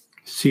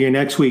 See you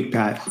next week,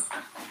 Pat.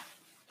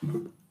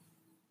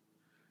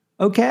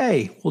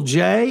 Okay. Well,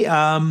 Jay,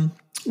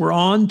 we're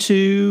on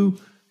to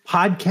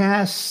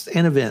podcasts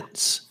and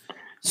events.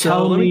 So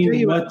Tell let me tell me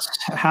you what's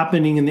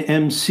happening in the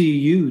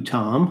MCU,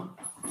 Tom.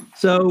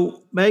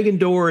 So Megan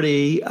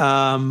Doherty,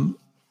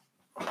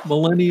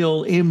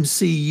 millennial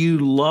MCU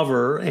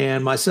lover,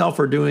 and myself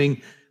are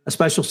doing a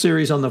special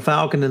series on the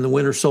Falcon and the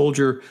Winter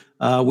Soldier.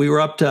 We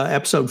were up to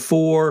episode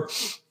 4,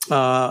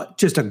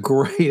 just a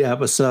great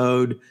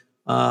episode.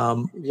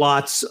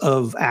 Lots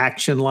of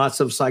action, lots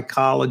of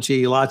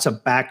psychology, lots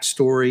of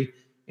backstory,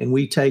 and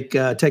we take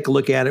a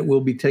look at it.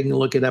 We'll be taking a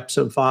look at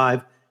episode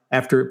 5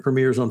 after it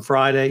premieres on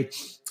Friday.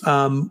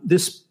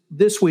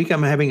 This week,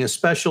 I'm having a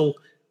special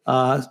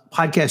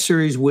podcast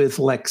series with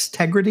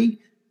Lextegrity,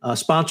 a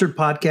sponsored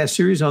podcast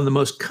series on the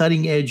most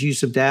cutting edge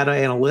use of data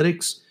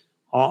analytics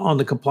on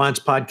the Compliance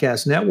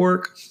Podcast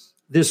Network.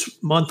 This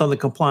month on the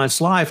Compliance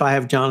Life, I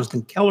have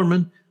Jonathan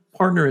Kellerman,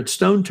 partner at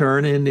Stone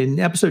Turn. And in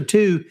episode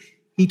 2,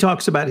 he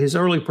talks about his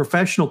early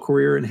professional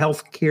career in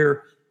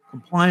healthcare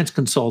compliance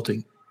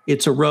consulting.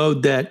 It's a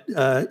road that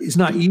is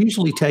not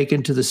usually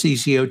taken to the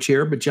CCO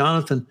chair, but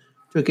Jonathan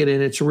took it,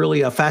 and it's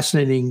really a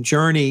fascinating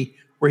journey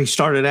where he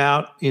started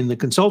out in the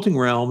consulting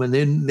realm and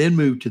then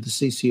moved to the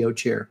CCO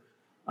chair.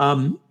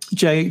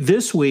 Jay,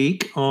 this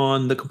week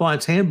on the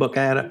Compliance Handbook,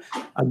 I had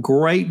a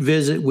great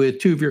visit with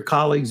 2 of your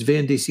colleagues,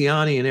 Vin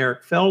DiCiani and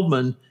Eric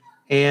Feldman,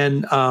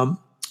 and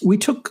we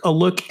took a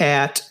look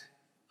at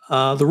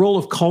the role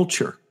of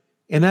culture.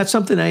 And that's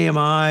something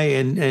AMI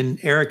and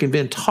Eric and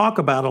Vin talk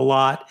about a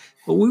lot,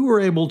 but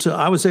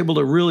I was able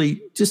to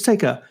really just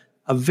take a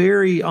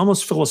very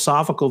almost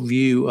philosophical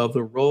view of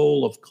the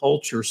role of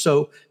culture.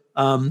 So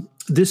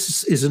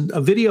this is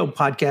a video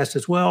podcast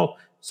as well.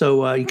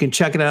 So you can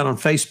check it out on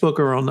Facebook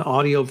or on the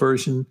audio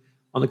version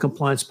on the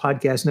Compliance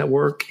Podcast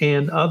Network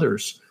and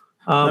others.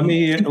 Let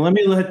me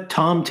let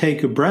Tom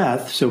take a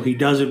breath so he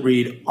doesn't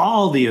read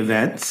all the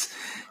events.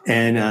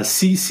 And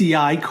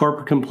CCI,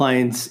 Corporate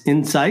Compliance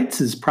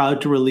Insights, is proud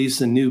to release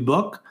a new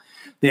book,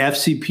 the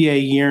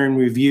FCPA Year in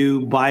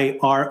Review, by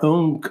our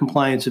own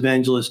compliance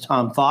evangelist,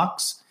 Tom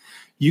Fox.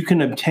 You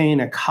can obtain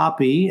a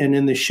copy, and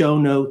in the show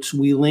notes,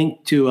 we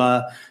link to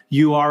a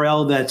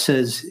URL that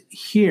says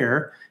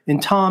here.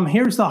 And Tom,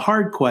 here's the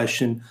hard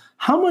question.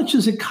 How much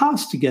does it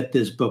cost to get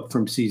this book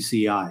from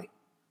CCI?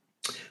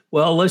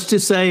 Well, let's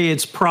just say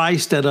it's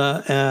priced at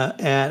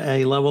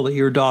a level that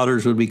your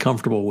daughters would be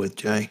comfortable with,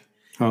 Jay.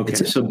 Okay,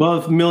 so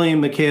both Millie and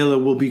Michaela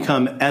will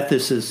become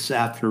ethicists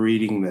after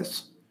reading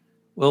this.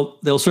 Well,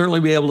 they'll certainly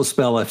be able to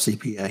spell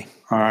FCPA.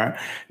 All right.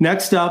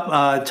 Next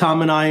up,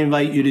 Tom and I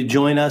invite you to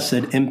join us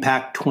at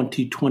Impact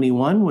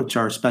 2021, which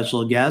our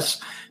special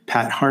guest,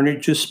 Pat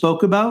Harnett, just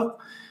spoke about.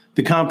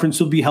 The conference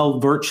will be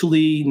held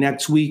virtually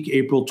next week,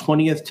 April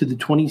 20th to the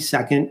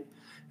 22nd,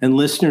 and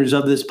listeners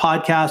of this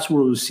podcast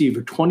will receive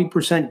a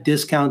 20%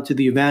 discount to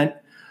the event.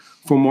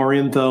 For more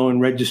info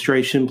and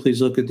registration,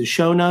 please look at the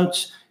show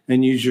notes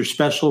and use your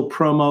special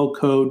promo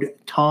code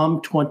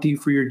TOM20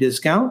 for your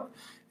discount.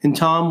 And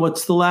Tom,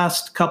 what's the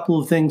last couple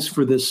of things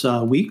for this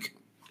week?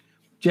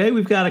 Jay,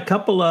 we've got a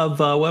couple of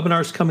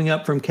webinars coming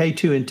up from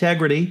K2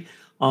 Integrity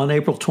on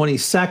April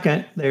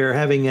 22nd. They're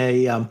having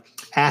a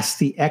Ask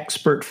the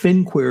Expert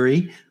Fin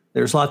Query.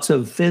 There's lots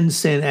of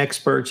FinCEN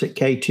experts at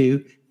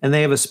K2, and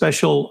they have a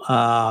special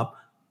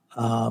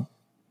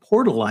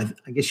portal, I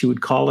guess you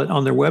would call it,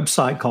 on their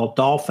website called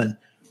Dolphin,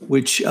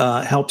 which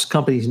helps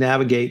companies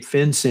navigate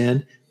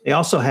FinCEN. They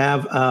also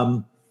have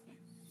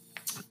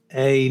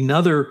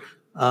another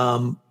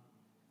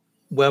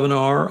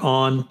webinar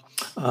on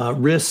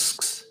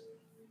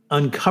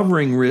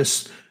uncovering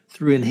risks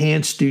through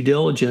enhanced due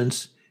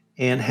diligence,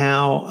 and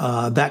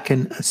how that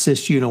can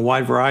assist you in a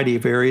wide variety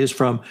of areas,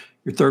 from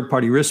your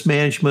third-party risk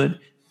management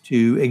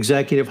to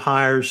executive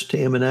hires to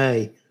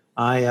M&A.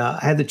 I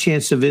had the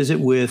chance to visit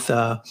with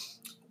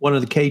one of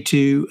the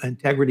K2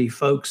 Integrity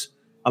folks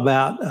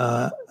about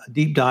a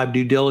deep dive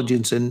due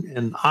diligence,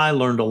 and I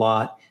learned a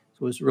lot.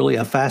 So it was really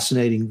a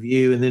fascinating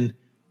view. And then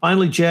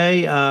finally,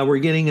 Jay, we're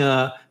getting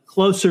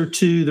closer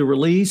to the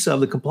release of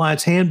the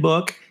Compliance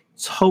Handbook.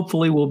 It's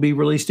hopefully will be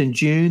released in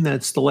June.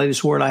 That's the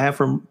latest word I have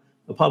from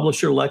the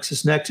publisher,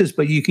 LexisNexis,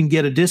 but you can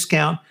get a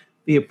discount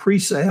via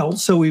pre-sale.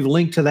 So we've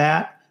linked to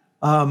that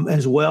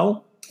as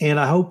well. And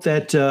I hope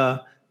that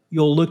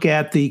you'll look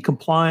at the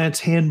Compliance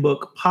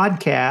Handbook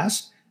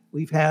podcast.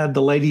 We've had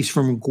the ladies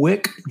from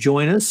GWIC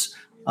join us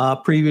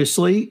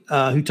previously,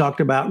 who talked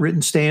about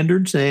written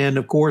standards. And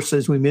of course,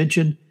 as we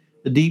mentioned,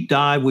 the deep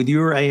dive with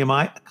your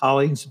AMI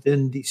colleagues,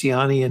 Vin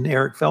DiCiani and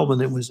Eric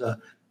Feldman. It was a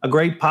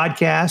great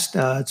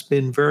podcast. It's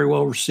been very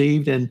well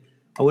received. And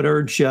I would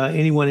urge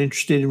anyone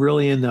interested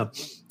really in the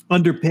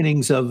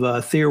underpinnings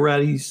of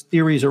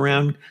theories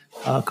around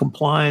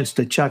compliance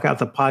to check out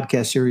the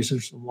podcast series.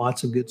 There's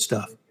lots of good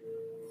stuff.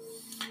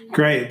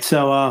 Great.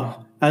 So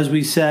as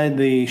we said,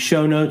 the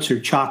show notes are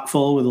chock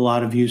full with a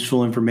lot of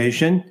useful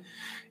information.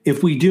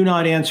 If we do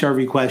not answer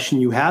every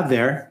question you have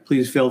there,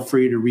 please feel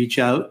free to reach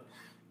out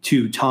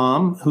to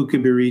Tom, who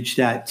can be reached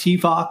at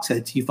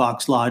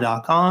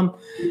tfox@tfoxlaw.com,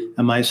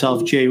 and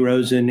myself, Jay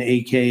Rosen,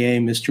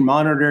 a.k.a. Mr.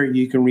 Monitor.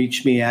 You can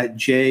reach me at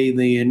J,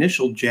 the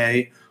initial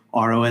J,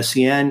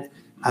 ROSEN,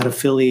 at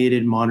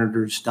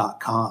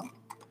affiliatedmonitors.com.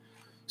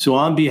 So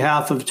on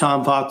behalf of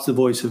Tom Fox, the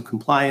voice of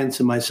compliance,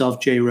 and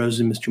myself, Jay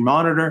Rosen, Mr.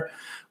 Monitor,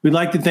 we'd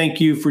like to thank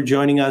you for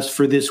joining us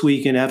for This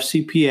Week in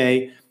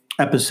FCPA,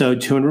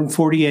 episode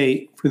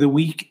 248 for the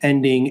week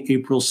ending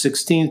April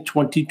 16th,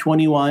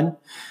 2021,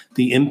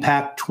 the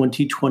Impact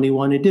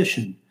 2021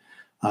 edition.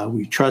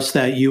 We trust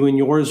that you and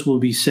yours will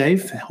be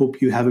safe. I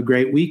hope you have a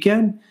great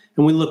weekend,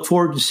 and we look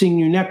forward to seeing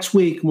you next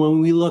week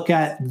when we look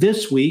at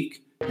This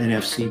Week in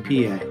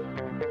FCPA.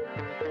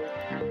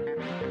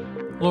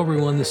 Hello,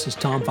 everyone. This is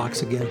Tom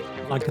Fox again.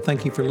 I'd like to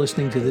thank you for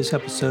listening to this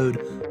episode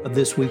of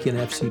This Week in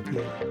FCPA.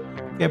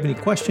 If you have any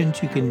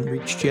questions, you can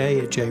reach Jay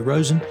at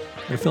jrosen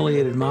at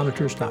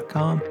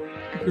affiliatedmonitors.com.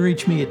 You can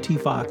reach me at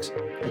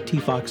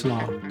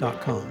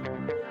tfox@tfoxlaw.com.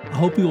 I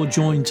hope you will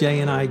join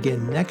Jay and I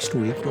again next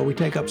week, where we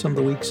take up some of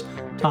the week's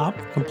top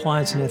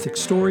compliance and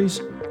ethics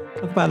stories,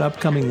 talk about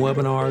upcoming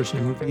webinars,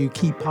 and review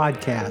key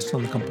podcasts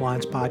on the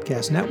Compliance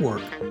Podcast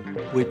Network,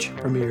 which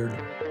premiered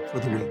for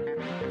the week.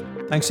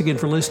 Thanks again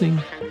for listening.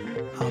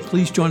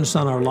 Please join us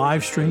on our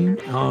live stream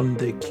on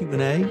the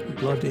Q&A.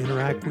 We'd love to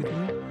interact with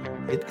you.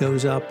 It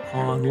goes up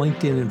on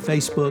LinkedIn and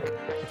Facebook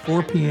at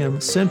 4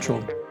 p.m.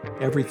 Central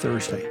every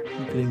Thursday.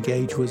 You can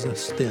engage with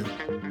us then.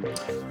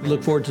 We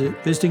look forward to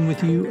visiting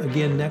with you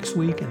again next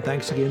week, and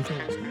thanks again for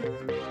listening.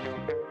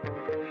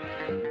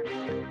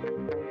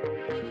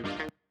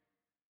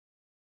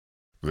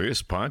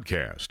 This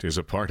podcast is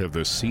a part of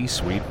the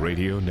C-Suite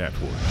Radio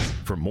Network.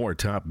 For more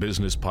top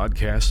business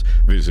podcasts,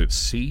 visit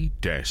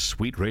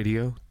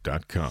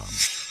c-suiteradio.com.